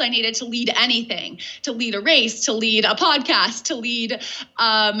tools I needed to lead anything, to lead a race, to lead a podcast, to lead,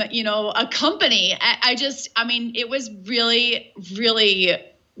 a company. It was really, really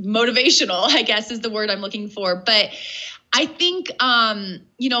motivational, I guess is the word I'm looking for. But I think,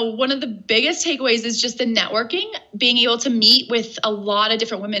 one of the biggest takeaways is just the networking, being able to meet with a lot of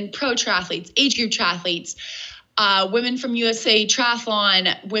different women, pro triathletes, age group triathletes, women from USA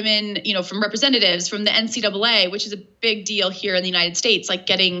Triathlon, women, from representatives from the NCAA, which is a big deal here in the United States, like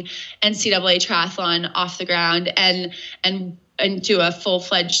getting NCAA triathlon off the ground and into a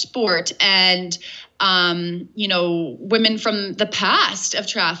full-fledged sport. And women from the past of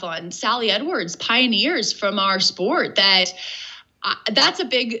triathlon, Sally Edwards, pioneers from our sport that's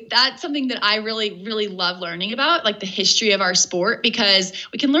something that I really, really love learning about, like the history of our sport, because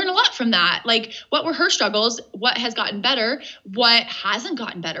we can learn a lot from that. Like, what were her struggles? What has gotten better? What hasn't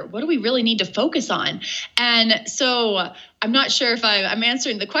gotten better? What do we really need to focus on? And so I'm not sure if I'm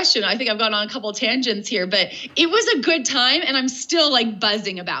answering the question. I think I've gone on a couple of tangents here, but it was a good time and I'm still like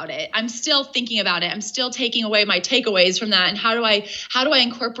buzzing about it. I'm still thinking about it. I'm still taking away my takeaways from that. And how do I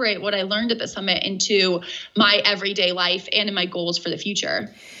incorporate what I learned at the summit into my everyday life and in my goals for the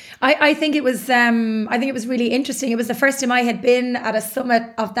future? I think it was really interesting. It was the first time I had been at a summit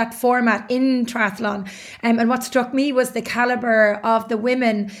of that format in triathlon. And what struck me was the caliber of the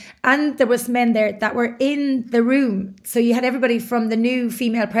women, and there was men there that were in the room. So you had everybody from the new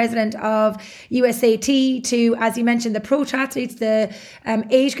female president of USAT to, as you mentioned, the pro triathletes, the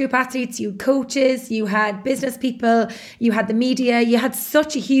age group athletes, you had coaches, you had business people, you had the media, you had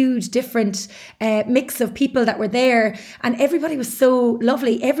such a huge different mix of people that were there. And everybody was so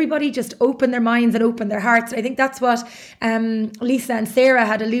lovely. Everybody everybody just open their minds and open their hearts. I think that's what Lisa and Sarah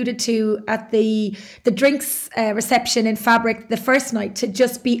had alluded to at the drinks reception in Fabric the first night, to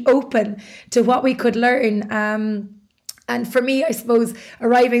just be open to what we could learn. And for me, I suppose,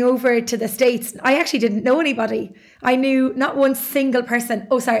 arriving over to the States, I actually didn't know anybody. I knew not one single person.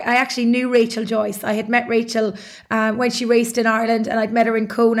 I actually knew Rachel Joyce. I had met Rachel when she raced in Ireland, and I'd met her in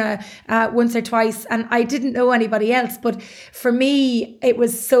Kona once or twice, and I didn't know anybody else. But for me, it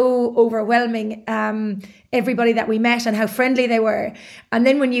was so overwhelming, everybody that we met and how friendly they were. And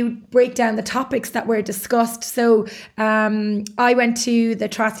then when you break down the topics that were discussed, so I went to the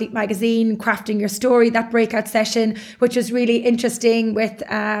Triathlete magazine, Crafting Your Story, that breakout session, which was really interesting, with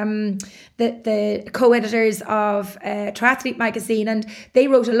the co-editors of Triathlete magazine, and they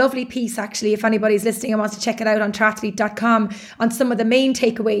wrote a lovely piece, actually, if anybody's listening and wants to check it out, on triathlete.com, on some of the main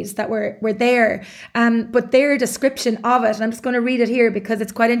takeaways that were there. But their description of it, and I'm just going to read it here because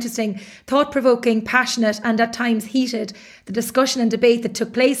it's quite interesting: thought-provoking, passionate, and at times heated, the discussion and debate that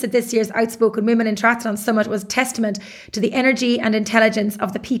took place at this year's Outspoken Women in Triathlon Summit was testament to the energy and intelligence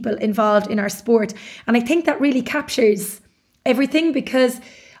of the people involved in our sport. And I think that really captures everything, because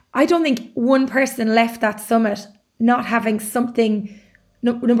I don't think one person left that summit not having something,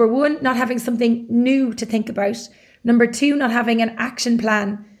 number one, not having something new to think about. Number two, not having an action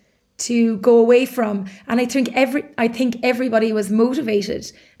plan to go away from. And I think everybody was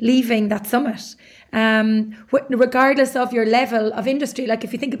motivated leaving that summit. Regardless of your level of industry, like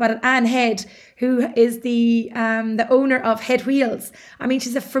if you think about it, Anne Head, who is the owner of Head Wheels. I mean,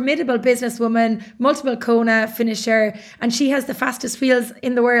 she's a formidable businesswoman, multiple Kona finisher, and she has the fastest wheels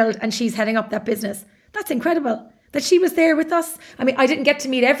in the world, and she's heading up that business. That's incredible that she was there with us. I mean, I didn't get to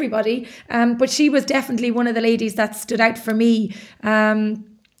meet everybody, but she was definitely one of the ladies that stood out for me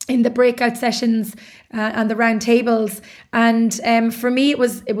in the breakout sessions and the round tables. And for me, it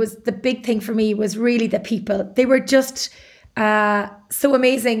was the big thing for me was really the people. They were just so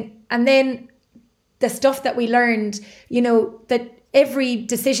amazing. And then the stuff that we learned, that every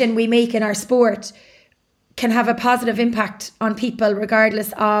decision we make in our sport can have a positive impact on people,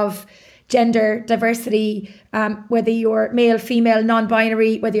 regardless of gender, diversity, whether you're male, female,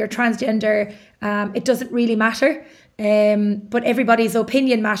 non-binary, whether you're transgender, it doesn't really matter. But everybody's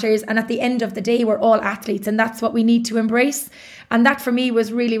opinion matters. And at the end of the day, we're all athletes, and that's what we need to embrace. And that for me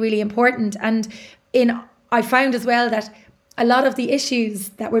was really, really important. And I found as well that a lot of the issues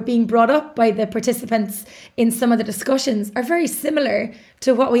that were being brought up by the participants in some of the discussions are very similar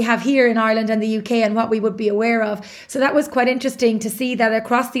to what we have here in Ireland and the UK and what we would be aware of. So that was quite interesting to see that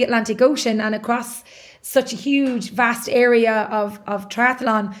across the Atlantic Ocean and across such a huge, vast area of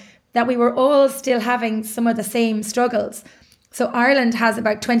triathlon, that we were all still having some of the same struggles. So Ireland has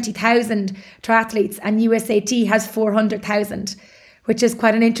about 20,000 triathletes and USAT has 400,000, which is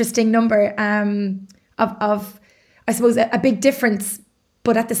quite an interesting number of I suppose, a big difference,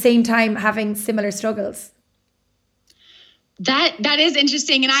 but at the same time having similar struggles. That is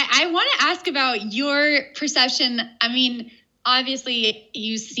interesting. And I want to ask about your perception. I mean, obviously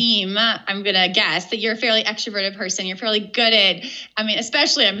you seem, I'm going to guess, that you're a fairly extroverted person. You're fairly good at,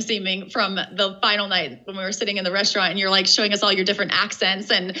 especially I'm assuming from the final night when we were sitting in the restaurant and you're like showing us all your different accents,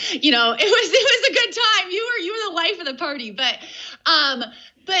 and, it was a good time. You were the life of the party.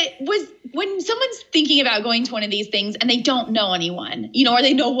 But when someone's thinking about going to one of these things and they don't know anyone, or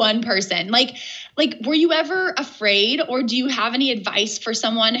they know one person, like were you ever afraid, or do you have any advice for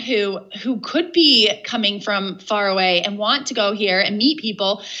someone who could be coming from far away and want to go here and meet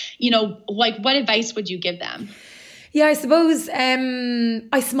people? What advice would you give them? Yeah, I suppose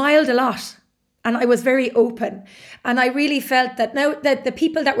I smiled a lot. And I was very open. And I really felt that now that the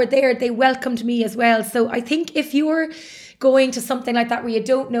people that were there, they welcomed me as well. So I think if you're going to something like that where you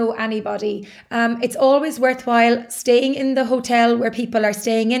don't know anybody, it's always worthwhile staying in the hotel where people are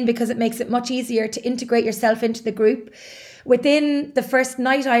staying in, because it makes it much easier to integrate yourself into the group. Within the first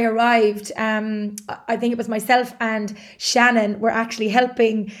night I arrived, I think it was myself and Shannon were actually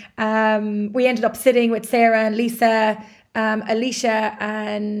helping. We ended up sitting with Sarah and Lisa, Alicia,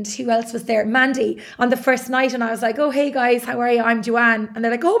 and who else was there? Mandy, on the first night. And I was like, oh, hey guys, how are you? I'm Joanne. And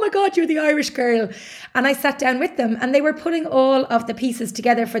they're like, oh my God, you're the Irish girl. And I sat down with them and they were putting all of the pieces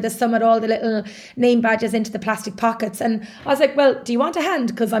together for the summit, all the little name badges into the plastic pockets. And I was like, well, do you want a hand?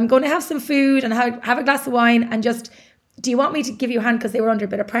 Because I'm going to have some food and have a glass of wine, and just, do you want me to give you a hand? Because they were under a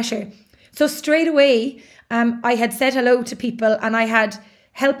bit of pressure. So straight away, I had said hello to people, and I had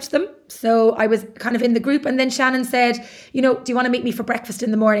helped them. So I was kind of in the group, and then Shannon said, do you want to meet me for breakfast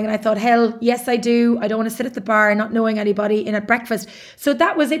in the morning? And I thought, hell, yes, I do. I don't want to sit at the bar not knowing anybody in at breakfast. So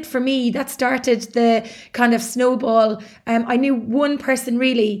that was it for me. That started the kind of snowball. I knew one person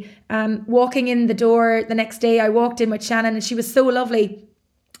really, walking in the door the next day. I walked in with Shannon and she was so lovely.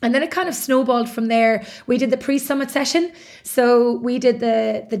 And then it kind of snowballed from there. We did the pre-summit session. So we did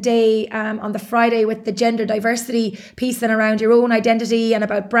the day on the Friday with the gender diversity piece and around your own identity and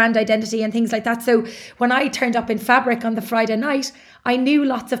about brand identity and things like that. So when I turned up in Fabric on the Friday night, I knew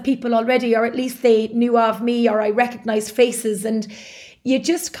lots of people already, or at least they knew of me, or I recognized faces. And you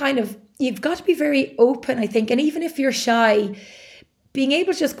just you've got to be very open, I think. And even if you're shy, being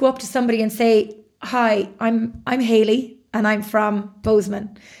able to just go up to somebody and say, hi, I'm Hayley, and I'm from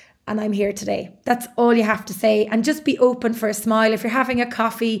Bozeman, and I'm here today. That's all you have to say. And just be open for a smile. If you're having a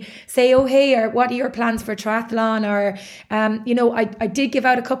coffee, say, oh, hey, or what are your plans for triathlon? Or, I did give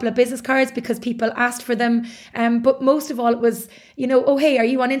out a couple of business cards because people asked for them. But most of all, it was, oh, hey, are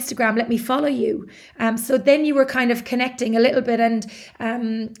you on Instagram? Let me follow you. So then you were kind of connecting a little bit, and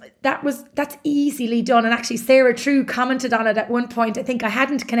that's easily done. And actually, Sarah True commented on it at one point. I think I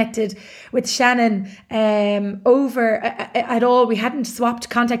hadn't connected with Shannon over at all. We hadn't swapped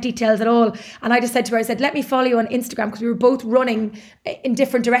contact details at all. And I just said to her, I said, let me follow you on Instagram, because we were both running in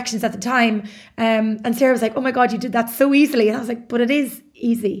different directions at the time. And Sarah was like, oh my God, you did that so easily. And I was like, but it is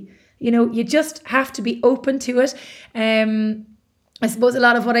easy. You just have to be open to it. I suppose a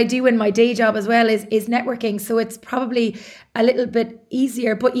lot of what I do in my day job as well is networking. So it's probably a little bit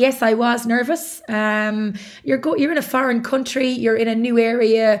easier. But yes, I was nervous. You're in a foreign country. You're in a new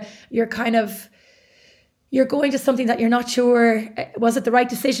area. You're going to something that you're not sure, was it the right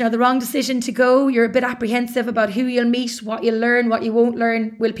decision or the wrong decision to go? You're a bit apprehensive about who you'll meet, what you'll learn, what you won't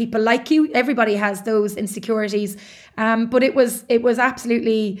learn. Will people like you? Everybody has those insecurities. But it was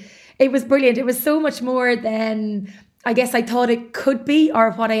absolutely, it was brilliant. It was so much more than I guess I thought it could be,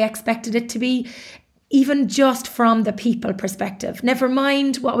 or what I expected it to be, even just from the people perspective. Never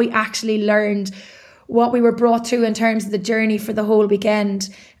mind what we actually learned, what we were brought through in terms of the journey for the whole weekend.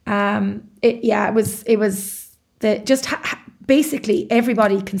 It was basically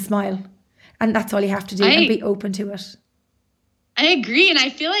everybody can smile, and that's all you have to do, and be open to it. I agree. And I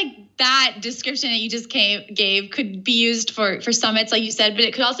feel like that description that you just gave could be used for summits, like you said, but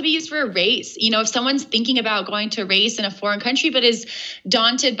it could also be used for a race. If someone's thinking about going to a race in a foreign country, but is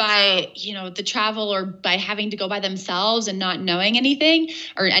daunted by, the travel, or by having to go by themselves and not knowing anything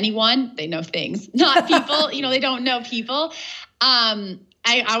or anyone, they know things, not people, they don't know people.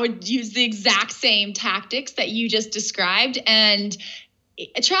 I would use the exact same tactics that you just described. And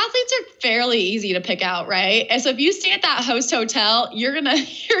triathletes are fairly easy to pick out, right? And so if you stay at that host hotel, you're gonna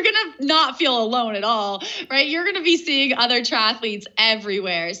not feel alone at all, right? You're gonna be seeing other triathletes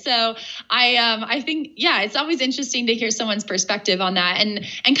everywhere. So I think, it's always interesting to hear someone's perspective on that.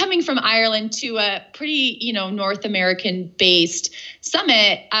 And coming from Ireland to a pretty, North American based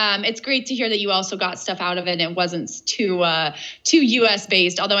summit, it's great to hear that you also got stuff out of it and it wasn't too US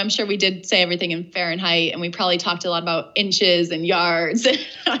based, although I'm sure we did say everything in Fahrenheit, and we probably talked a lot about inches and yards.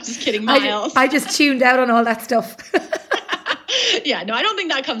 I'm just kidding, miles. I just tuned out on all that stuff. Yeah, no, I don't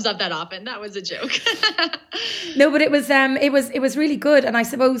think that comes up that often. That was a joke. No, but it was really good. And I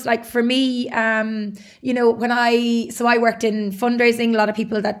suppose, like, for me, when I worked in fundraising. A lot of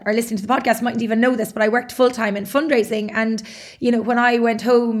people that are listening to the podcast mightn't even know this, but I worked full time in fundraising. And when I went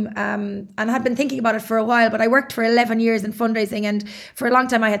home, and I had been thinking about it for a while, but I worked for 11 years in fundraising, and for a long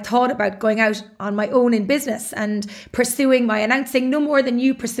time I had thought about going out on my own in business and pursuing my announcing, no more than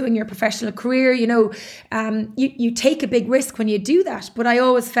you pursuing your professional career. You take a big risk when you do that. But I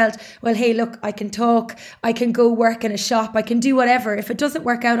always felt, well, hey, look, I can talk, I can go work in a shop, I can do whatever. If it doesn't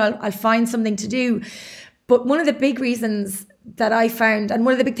work out, I'll find something to do. But one of the big reasons that I found, and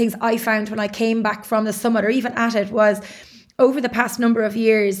one of the big things I found when I came back from the summit, or even at it, was over the past number of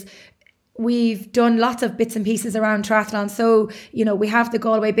years, we've done lots of bits and pieces around triathlon. So, we have the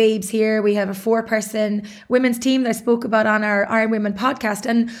Galway Babes here. We have a 4-person women's team that I spoke about on our Iron Women podcast.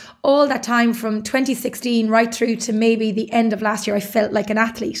 And all that time from 2016 right through to maybe the end of last year, I felt like an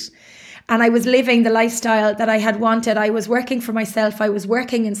athlete. And I was living the lifestyle that I had wanted. I was working for myself. I was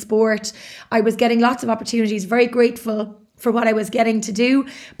working in sport. I was getting lots of opportunities, very grateful for what I was getting to do,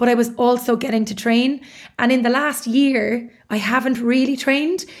 but I was also getting to train. And in the last year, I haven't really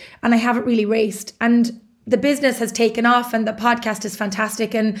trained and I haven't really raced. And the business has taken off and the podcast is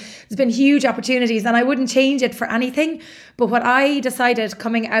fantastic and there's been huge opportunities and I wouldn't change it for anything. But what I decided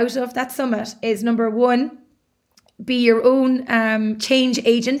coming out of that summit is, number one, be your own change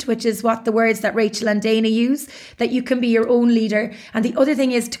agent, which is what the words that Rachel and Dana use, that you can be your own leader. And the other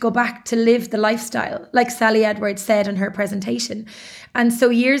thing is to go back to live the lifestyle, like Sally Edwards said in her presentation. And so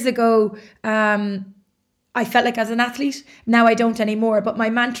years ago, I felt like as an athlete. Now I don't anymore. But my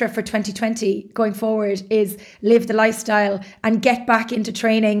mantra for 2020 going forward is live the lifestyle and get back into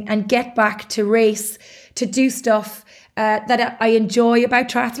training and get back to race, to do stuff that I enjoy about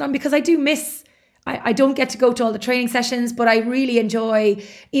triathlon, because I do miss, I don't get to go to all the training sessions, but I really enjoy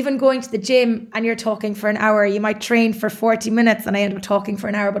even going to the gym and you're talking for an hour. You might train for 40 minutes and I end up talking for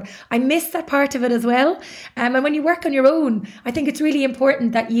an hour, but I miss that part of it as well. And when you work on your own, I think it's really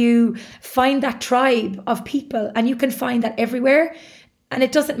important that you find that tribe of people, and you can find that everywhere. And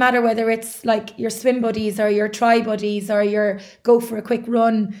it doesn't matter whether it's like your swim buddies or your tri buddies or your go for a quick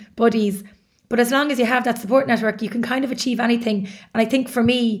run buddies. But as long as you have that support network, you can kind of achieve anything. And I think for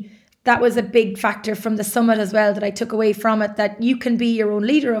me, that was a big factor from the summit as well that I took away from it, that you can be your own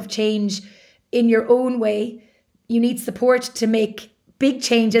leader of change in your own way. You need support to make big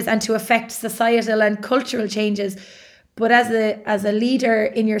changes and to affect societal and cultural changes. But as a leader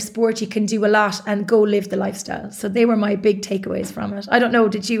in your sport, you can do a lot and go live the lifestyle. So they were my big takeaways from it. I don't know,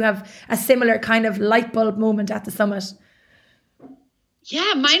 did you have a similar kind of light bulb moment at the summit?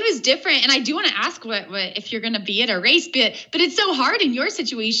 Yeah, mine was different. And I do want to ask what if you're going to be at a race, but it's so hard in your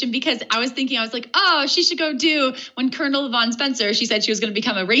situation, because I was like, oh, she should go do, when Colonel Yvonne Spencer, she said she was going to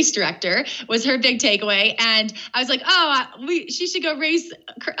become a race director, was her big takeaway. And I was like, she should go race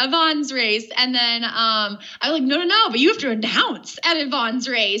Yvonne's race. And then I was like, no, but you have to announce at Yvonne's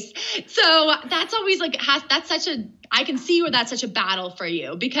race. So that's always like, I can see where that's such a battle for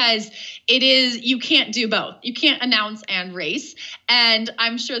you, because you can't do both. You can't announce and race. And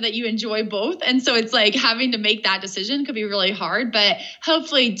I'm sure that you enjoy both. And so it's like having to make that decision could be really hard, but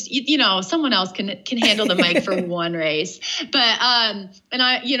hopefully, someone else can handle the mic for one race. But, and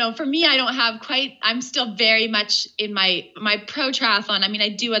I, for me, I don't have I'm still very much in my pro triathlon. I mean, I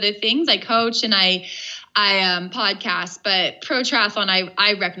do other things. I coach and I podcast, but pro triathlon,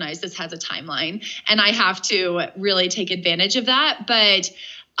 I recognize this has a timeline and I have to really take advantage of that. But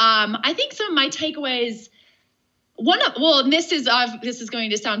I think some of my takeaways, this is going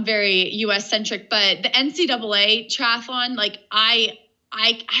to sound very US centric, but the NCAA triathlon, like I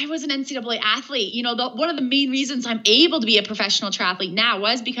was an NCAA athlete. One of the main reasons I'm able to be a professional triathlete now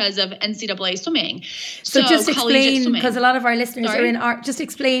was because of NCAA swimming. So just explain, because a lot of our listeners are in art, just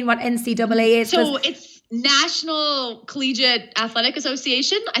explain what NCAA is. So it's National Collegiate Athletic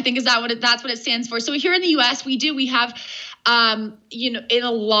Association, I think that's what it stands for. So here in the US, we have, in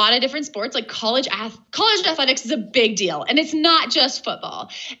a lot of different sports, like college athletics is a big deal, and it's not just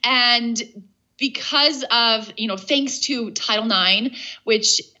football. And because of, thanks to Title IX,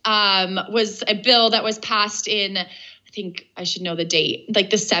 which was a bill that was passed in, I think I should know the date, like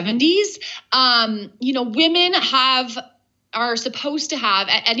the 70s, women are supposed to have,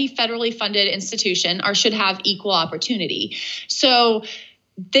 at any federally funded institution, or should have equal opportunity. So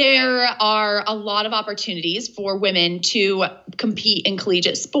there are a lot of opportunities for women to compete in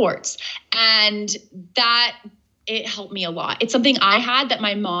collegiate sports. And it helped me a lot. It's something I had that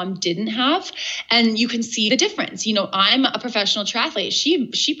my mom didn't have. And you can see the difference. I'm a professional triathlete.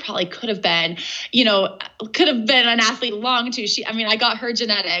 She probably could have been an athlete long too. I got her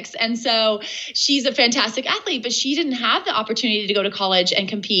genetics. And so she's a fantastic athlete, but she didn't have the opportunity to go to college and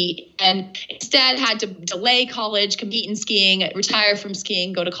compete, and instead had to delay college, compete in skiing, retire from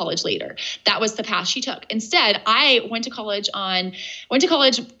skiing, go to college later. That was the path she took. Instead, I went to college on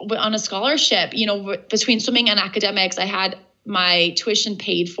a scholarship, between swimming and academics. I had my tuition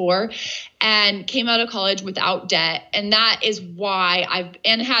paid for and came out of college without debt. And that is why I've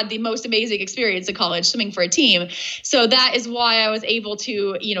had the most amazing experience in college, swimming for a team. So that is why I was able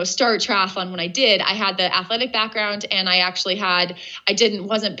to, start triathlon when I did. I had the athletic background, and I actually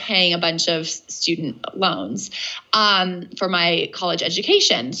wasn't paying a bunch of student loans for my college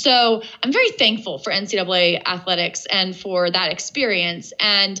education. So I'm very thankful for NCAA athletics and for that experience.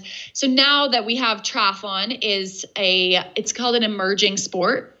 And so now that we have triathlon it's called an emerging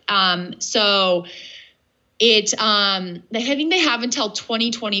sport. So I think they have until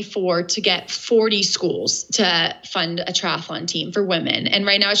 2024 to get 40 schools to fund a triathlon team for women. And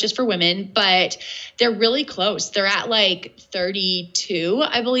right now it's just for women, but they're really close. They're at like 32,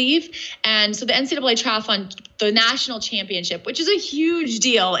 I believe. And so the NCAA triathlon the national championship, which is a huge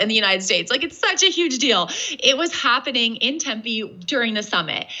deal in the United States. Like, it's such a huge deal. It was happening in Tempe during the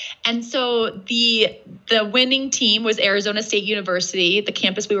summit. And so the winning team was Arizona State University, the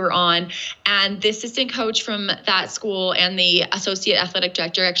campus we were on. And the assistant coach from that school and the associate athletic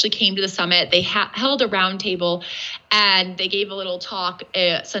director actually came to the summit. They held a round table and they gave a little talk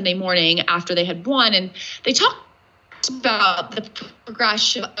Sunday morning after they had won. And they talked about the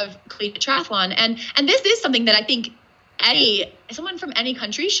progression of collegiate triathlon. And this is something that I think someone from any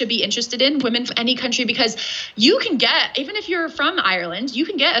country should be interested in, women from any country, because you can get, even if you're from Ireland, you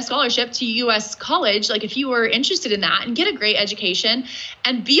can get a scholarship to US college, like if you were interested in that, and get a great education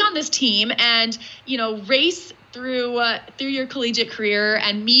and be on this team and, race through your collegiate career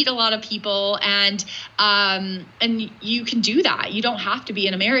and meet a lot of people, and you can do that. You don't have to be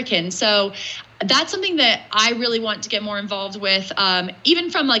an American. So that's something that I really want to get more involved with, even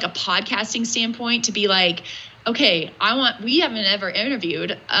from like a podcasting standpoint, to be like, okay, we haven't ever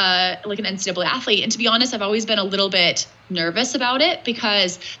interviewed like an NCAA athlete. And to be honest, I've always been a little bit nervous about it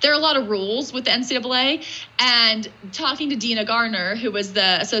because there are a lot of rules with the NCAA. And talking to Dina Garner, who was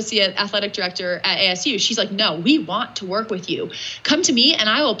the associate athletic director at ASU, she's like, no, we want to work with you. Come to me and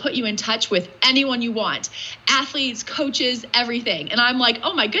I will put you in touch with anyone you want. Athletes, coaches, everything. And I'm like,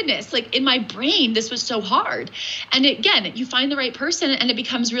 oh my goodness, like in my brain, this was so hard. And again, you find the right person and it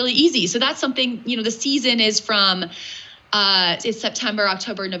becomes really easy. So that's something, the season is from it's September,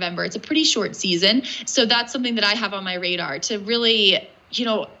 October, November. It's a pretty short season. So that's something that I have on my radar to really,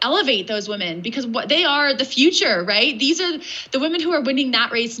 elevate those women, because what they are the future, right? These are the women who are winning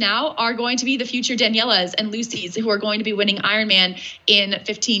that race now are going to be the future Danielas and Lucys who are going to be winning Ironman in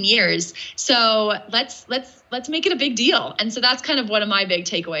 15 years. So let's make it a big deal. And so that's kind of one of my big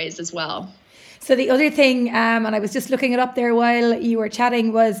takeaways as well. So the other thing, and I was just looking it up there while you were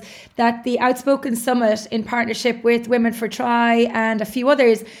chatting, was that the Outspoken Summit, in partnership with Women for Tri and a few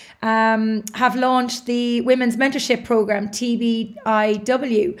others, have launched the Women's Mentorship Program,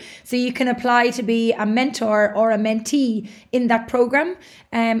 TBIW. So you can apply to be a mentor or a mentee in that program.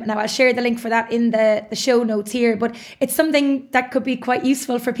 Now I'll share the link for that in the show notes here, but it's something that could be quite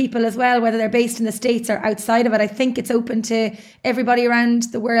useful for people as well, whether they're based in the States or outside of it. I think it's open to everybody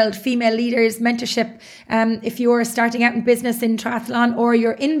around the world, female leaders, mentorship. If you're starting out in business in triathlon or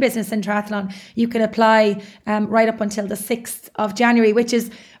you're in business in triathlon, you can apply right up until the 6th of January, which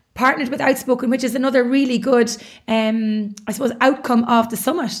is partnered with Outspoken, which is another really good, outcome of the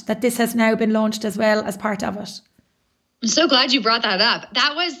summit, that this has now been launched as well as part of it. I'm so glad you brought that up.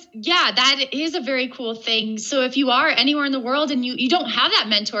 That is a very cool thing. So if you are anywhere in the world and you don't have that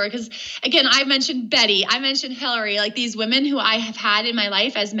mentor, because again, I mentioned Betty, I mentioned Hillary, like these women who I have had in my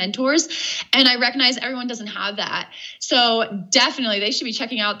life as mentors, and I recognize everyone doesn't have that. So definitely they should be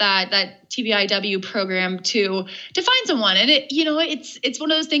checking out that TBIW program to find someone. And it's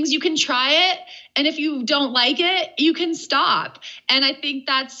one of those things, you can try it. And if you don't like it, you can stop. And I think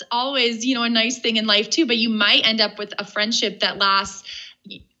that's always, a nice thing in life too, but you might end up with a friendship that lasts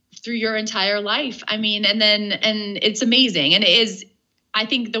through your entire life. I mean, and it's amazing. And it is, I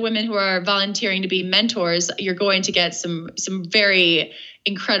think the women who are volunteering to be mentors, you're going to get some very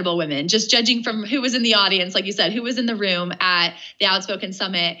incredible women. Just judging from who was in the audience, like you said, who was in the room at the Outspoken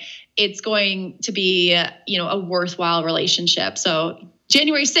Summit, it's going to be, a worthwhile relationship. So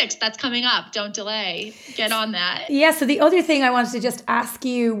January 6th, that's coming up. Don't delay. Get on that. Yeah. So the other thing I wanted to just ask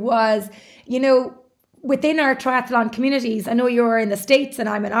you was, within our triathlon communities, I know you're in the States and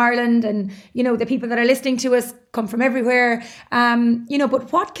I'm in Ireland, and, the people that are listening to us come from everywhere.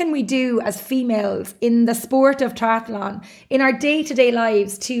 But what can we do as females in the sport of triathlon, in our day-to-day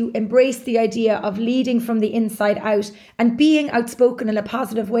lives, to embrace the idea of leading from the inside out and being outspoken in a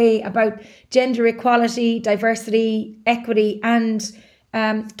positive way about gender equality, diversity, equity, and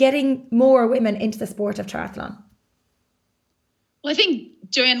getting more women into the sport of triathlon? Well, I think,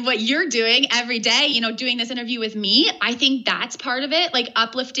 Joanne, what you're doing every day, doing this interview with me, I think that's part of it, like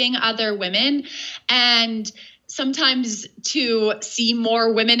uplifting other women. And sometimes to see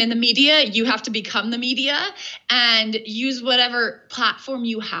more women in the media, you have to become the media and use whatever platform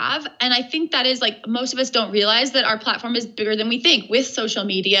you have. And I think that is, like, most of us don't realize that our platform is bigger than we think, with social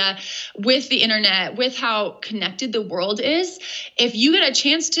media, with the internet, with how connected the world is. If you get a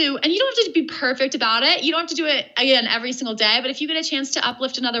chance to, and you don't have to be perfect about it, you don't have to do it again every single day, but if you get a chance to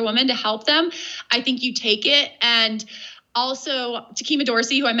uplift another woman, to help them, I think you take it. And Also, Takima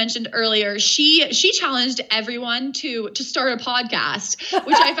Dorsey, who I mentioned earlier, she challenged everyone to start a podcast,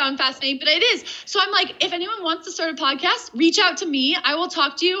 which I found fascinating. But it is. So I'm like, if anyone wants to start a podcast, reach out to me. I will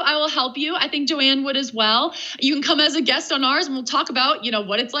talk to you. I will help you. I think Joanne would as well. You can come as a guest on ours and we'll talk about,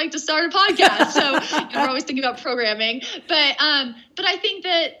 what it's like to start a podcast. So we're always thinking about programming. But I think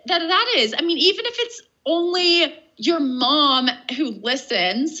that is, I mean, even if it's only your mom who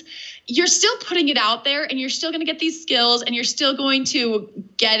listens, you're still putting it out there and you're still going to get these skills and you're still going to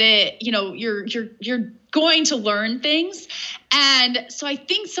get it. You're going to learn things. And so I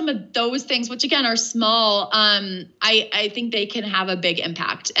think some of those things, which again are small, I think they can have a big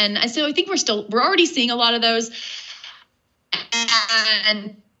impact. And so I think we're already seeing a lot of those.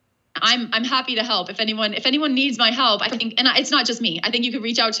 And I'm happy to help if anyone needs my help. I think, and it's not just me. I think you could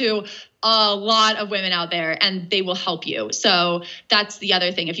reach out to a lot of women out there and they will help you. So that's the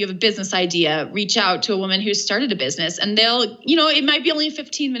other thing. If you have a business idea, reach out to a woman who started a business and they'll, it might be only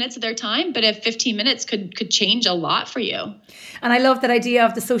 15 minutes of their time, but if 15 minutes could change a lot for you. And I love that idea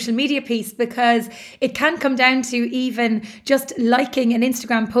of the social media piece, because it can come down to even just liking an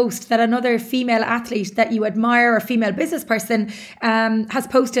Instagram post that another female athlete that you admire or female business person has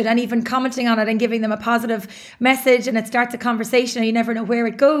posted, and even commenting on it and giving them a positive message, and it starts a conversation and you never know where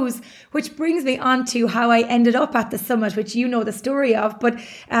it goes. Which brings me on to how I ended up at the summit, which you know the story of. But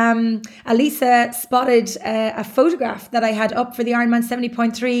Elisa spotted a photograph that I had up for the Ironman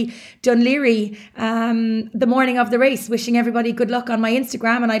 70.3 Dunleary the morning of the race, wishing everybody good luck on my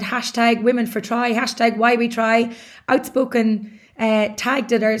Instagram. And I'd hashtag women for try, hashtag why we try, Outspoken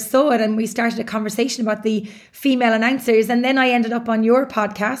tagged it or saw it, and we started a conversation about the female announcers. And then I ended up on your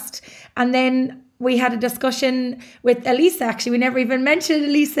podcast, and then we had a discussion with Elisa. Actually, we never even mentioned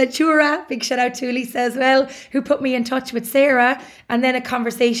Elisa Chura. Big shout out to Elisa as well, who put me in touch with Sarah. And then a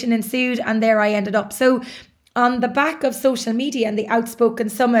conversation ensued, and there I ended up. So on the back of social media and the Outspoken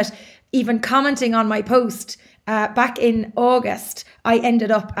Summit, even commenting on my post back in August, I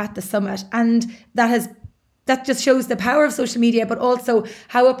ended up at the summit. And that just shows the power of social media, but also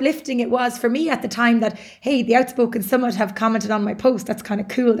how uplifting it was for me at the time that, hey, the Outspoken Summit have commented on my post. That's kind of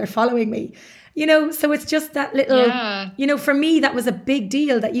cool. They're following me. So it's just that little, for me, that was a big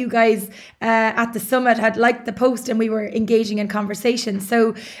deal that you guys at the summit had liked the post and we were engaging in conversation.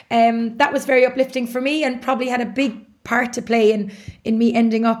 So that was very uplifting for me and probably had a big part to play in me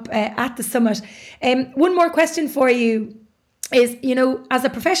ending up at the summit. One more question for you is, as a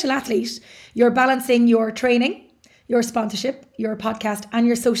professional athlete, you're balancing your training, your sponsorship, your podcast, and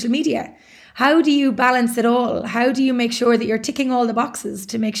your social media. How do you balance it all? How do you make sure that you're ticking all the boxes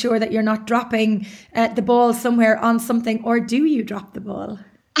to make sure that you're not dropping the ball somewhere on something, or do you drop the ball?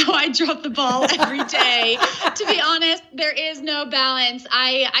 Oh, I drop the ball every day. To be honest, there is no balance.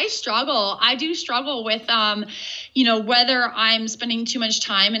 I struggle. I do struggle with, whether I'm spending too much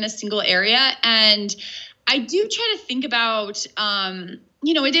time in a single area. And I do try to think about,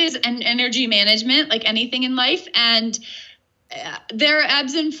 it is an energy management like anything in life. And there are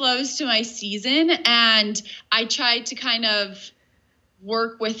ebbs and flows to my season, and I try to kind of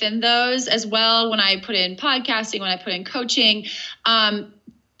work within those as well. When I put in podcasting, when I put in coaching,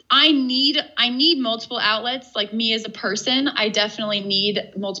 I need multiple outlets. Like me as a person, I definitely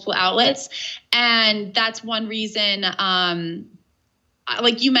need multiple outlets. And that's one reason,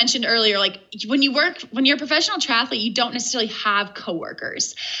 like you mentioned earlier, like when you're a professional triathlete, you don't necessarily have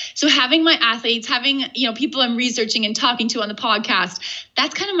coworkers. So having my athletes, having, people I'm researching and talking to on the podcast,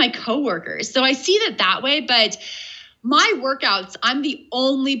 that's kind of my coworkers. So I see that way, but my workouts, I'm the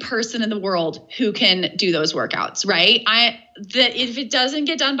only person in the world who can do those workouts, right? If it doesn't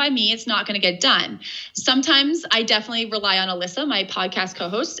get done by me, it's not going to get done. Sometimes I definitely rely on Alyssa, my podcast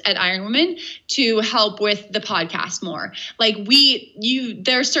co-host at Iron Woman, to help with the podcast more. Like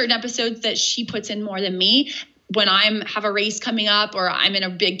there are certain episodes that she puts in more than me. When I have a race coming up or I'm in a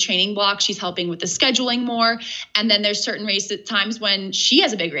big training block, she's helping with the scheduling more. And then there's certain race times when she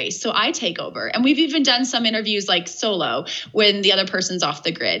has a big race, so I take over. And we've even done some interviews like solo when the other person's off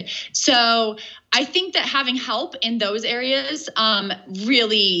the grid. So I think that having help in those areas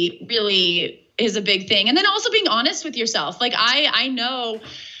really, really is a big thing. And then also being honest with yourself. Like I know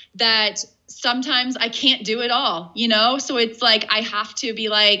that sometimes I can't do it all, So it's like I have to be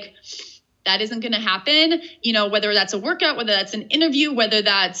like, that isn't going to happen, whether that's a workout, whether that's an interview, whether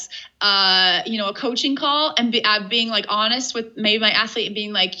that's, a coaching call, and being like honest with maybe my athlete and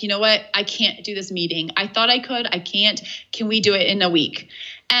being like, you know what, I can't do this meeting. I thought I could, I can't. Can we do it in a week?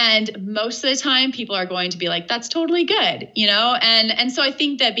 And most of the time people are going to be like, that's totally good, you know? And so I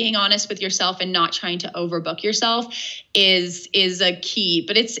think that being honest with yourself and not trying to overbook yourself is a key,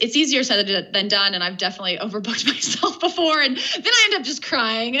 but it's easier said than done. And I've definitely overbooked myself before. And then I end up just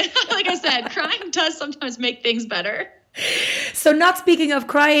crying. Like I said, crying does sometimes make things better. So not speaking of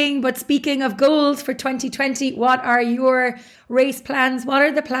crying, but speaking of goals for 2020, what are your race plans? What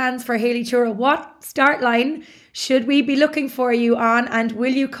are the plans for Hayley Chura? What start line should we be looking for you on? And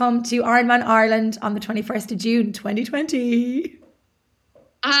will you come to Ironman Ireland on the 21st of June, 2020?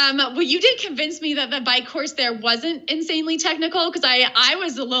 Well, you did convince me that the bike course there wasn't insanely technical, because I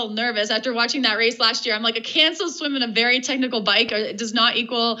was a little nervous after watching that race last year. I'm like, a canceled swim and a very technical bike does not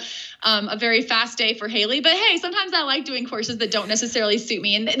equal a very fast day for Hayley. But hey, sometimes I like doing courses that don't necessarily suit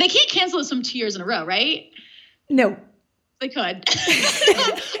me. And they can't cancel a swim 2 years in a row, right? No. They could. I'm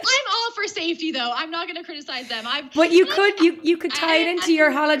all for safety, though. I'm not going to criticize them. But you could tie it into your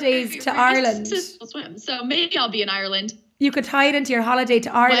holidays to Ireland. Swim. So maybe I'll be in Ireland. You could tie it into your holiday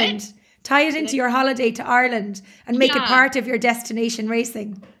to Ireland. What? Tie it into your holiday to Ireland and make it part of your destination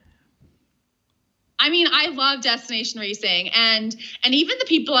racing. I mean, I love destination racing, and even the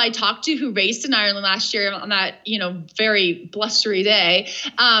people I talked to who raced in Ireland last year on that, very blustery day,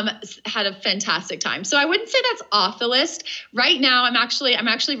 had a fantastic time. So I wouldn't say that's off the list right now. I'm actually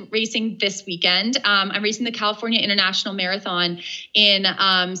racing this weekend. I'm racing the California International Marathon in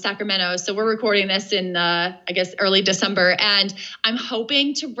Sacramento. So we're recording this in early December, and I'm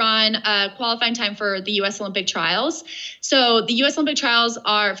hoping to run a qualifying time for the U.S. Olympic trials. So the U.S. Olympic trials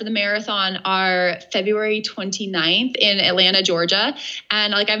for the marathon are February 29th in Atlanta, Georgia.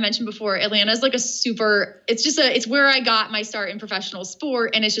 And like I mentioned before, Atlanta is like it's where I got my start in professional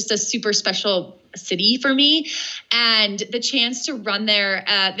sport. And it's just a super special city for me. And the chance to run there,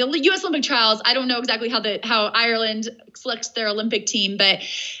 the U.S. Olympic trials, I don't know exactly how Ireland selects their Olympic team, but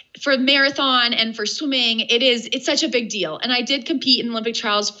for marathon and for swimming, it's such a big deal. And I did compete in Olympic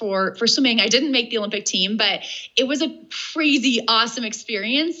trials for swimming. I didn't make the Olympic team, but it was a crazy, awesome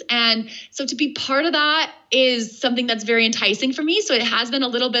experience. And so to be part of that is something that's very enticing for me. So it has been a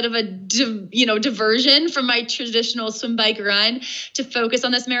little bit of a, diversion from my traditional swim, bike, run to focus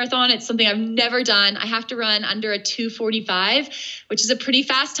on this marathon. It's something I've never done. I have to run under a 2:45, which is a pretty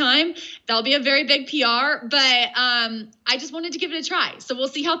fast time. That'll be a very big PR, but I just wanted to give it a try. So we'll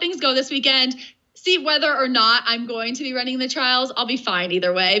see how things go this weekend. See whether or not I'm going to be running the trials. I'll be fine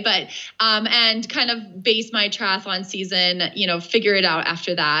either way, but and kind of base my triathlon season, figure it out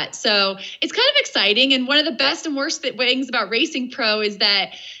after that. So it's kind of exciting. And one of the best and worst things about racing pro is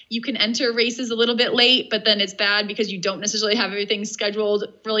that you can enter races a little bit late, but then it's bad because you don't necessarily have everything scheduled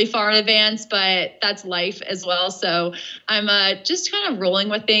really far in advance, but that's life as well. So I'm just kind of rolling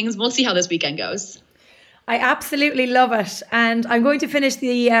with things. We'll see how this weekend goes. I absolutely love it. And I'm going to finish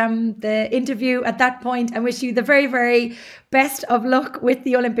the interview at that point and wish you the very, very best of luck with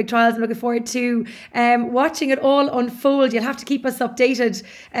the Olympic trials. I'm looking forward to watching it all unfold. You'll have to keep us updated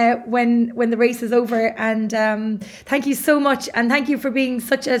when the race is over. And thank you so much. And thank you for being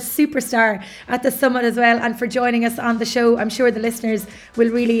such a superstar at the summit as well, and for joining us on the show. I'm sure the listeners will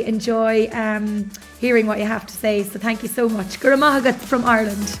really enjoy hearing what you have to say. So thank you so much. Gura Mahagat from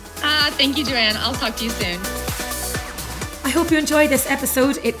Ireland. Thank you, Joanne. I'll talk to you soon. I hope you enjoyed this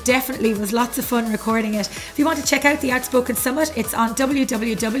episode. It definitely was lots of fun recording it. If you want to check out the Outspoken Summit, it's on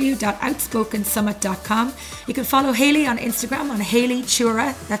www.outspokensummit.com. You can follow Hayley on Instagram on Hayley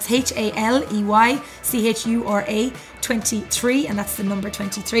Chura. That's HALEYCHURA 23, and that's the number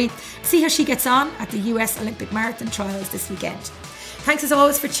 23. See how she gets on at the US Olympic Marathon Trials this weekend. Thanks as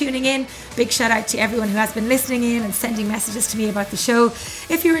always for tuning in. Big shout out to everyone who has been listening in and sending messages to me about the show.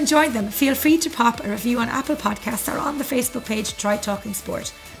 If you're enjoying them, feel free to pop a review on Apple Podcasts or on the Facebook page Try Talking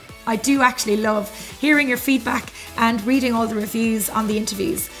Sport. I do actually love hearing your feedback and reading all the reviews on the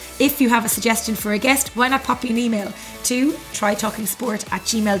interviews. If you have a suggestion for a guest, why not pop me an email to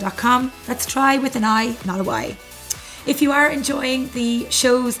trytalkingsport@gmail.com. That's try with an I, not a Y. If you are enjoying the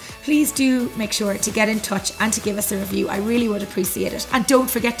shows, please do make sure to get in touch and to give us a review. I really would appreciate it. And don't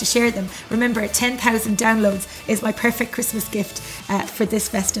forget to share them. Remember, 10,000 downloads is my perfect Christmas gift for this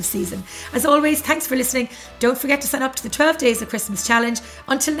festive season. As always, thanks for listening. Don't forget to sign up to the 12 Days of Christmas Challenge.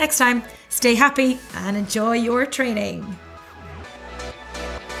 Until next time, stay happy and enjoy your training.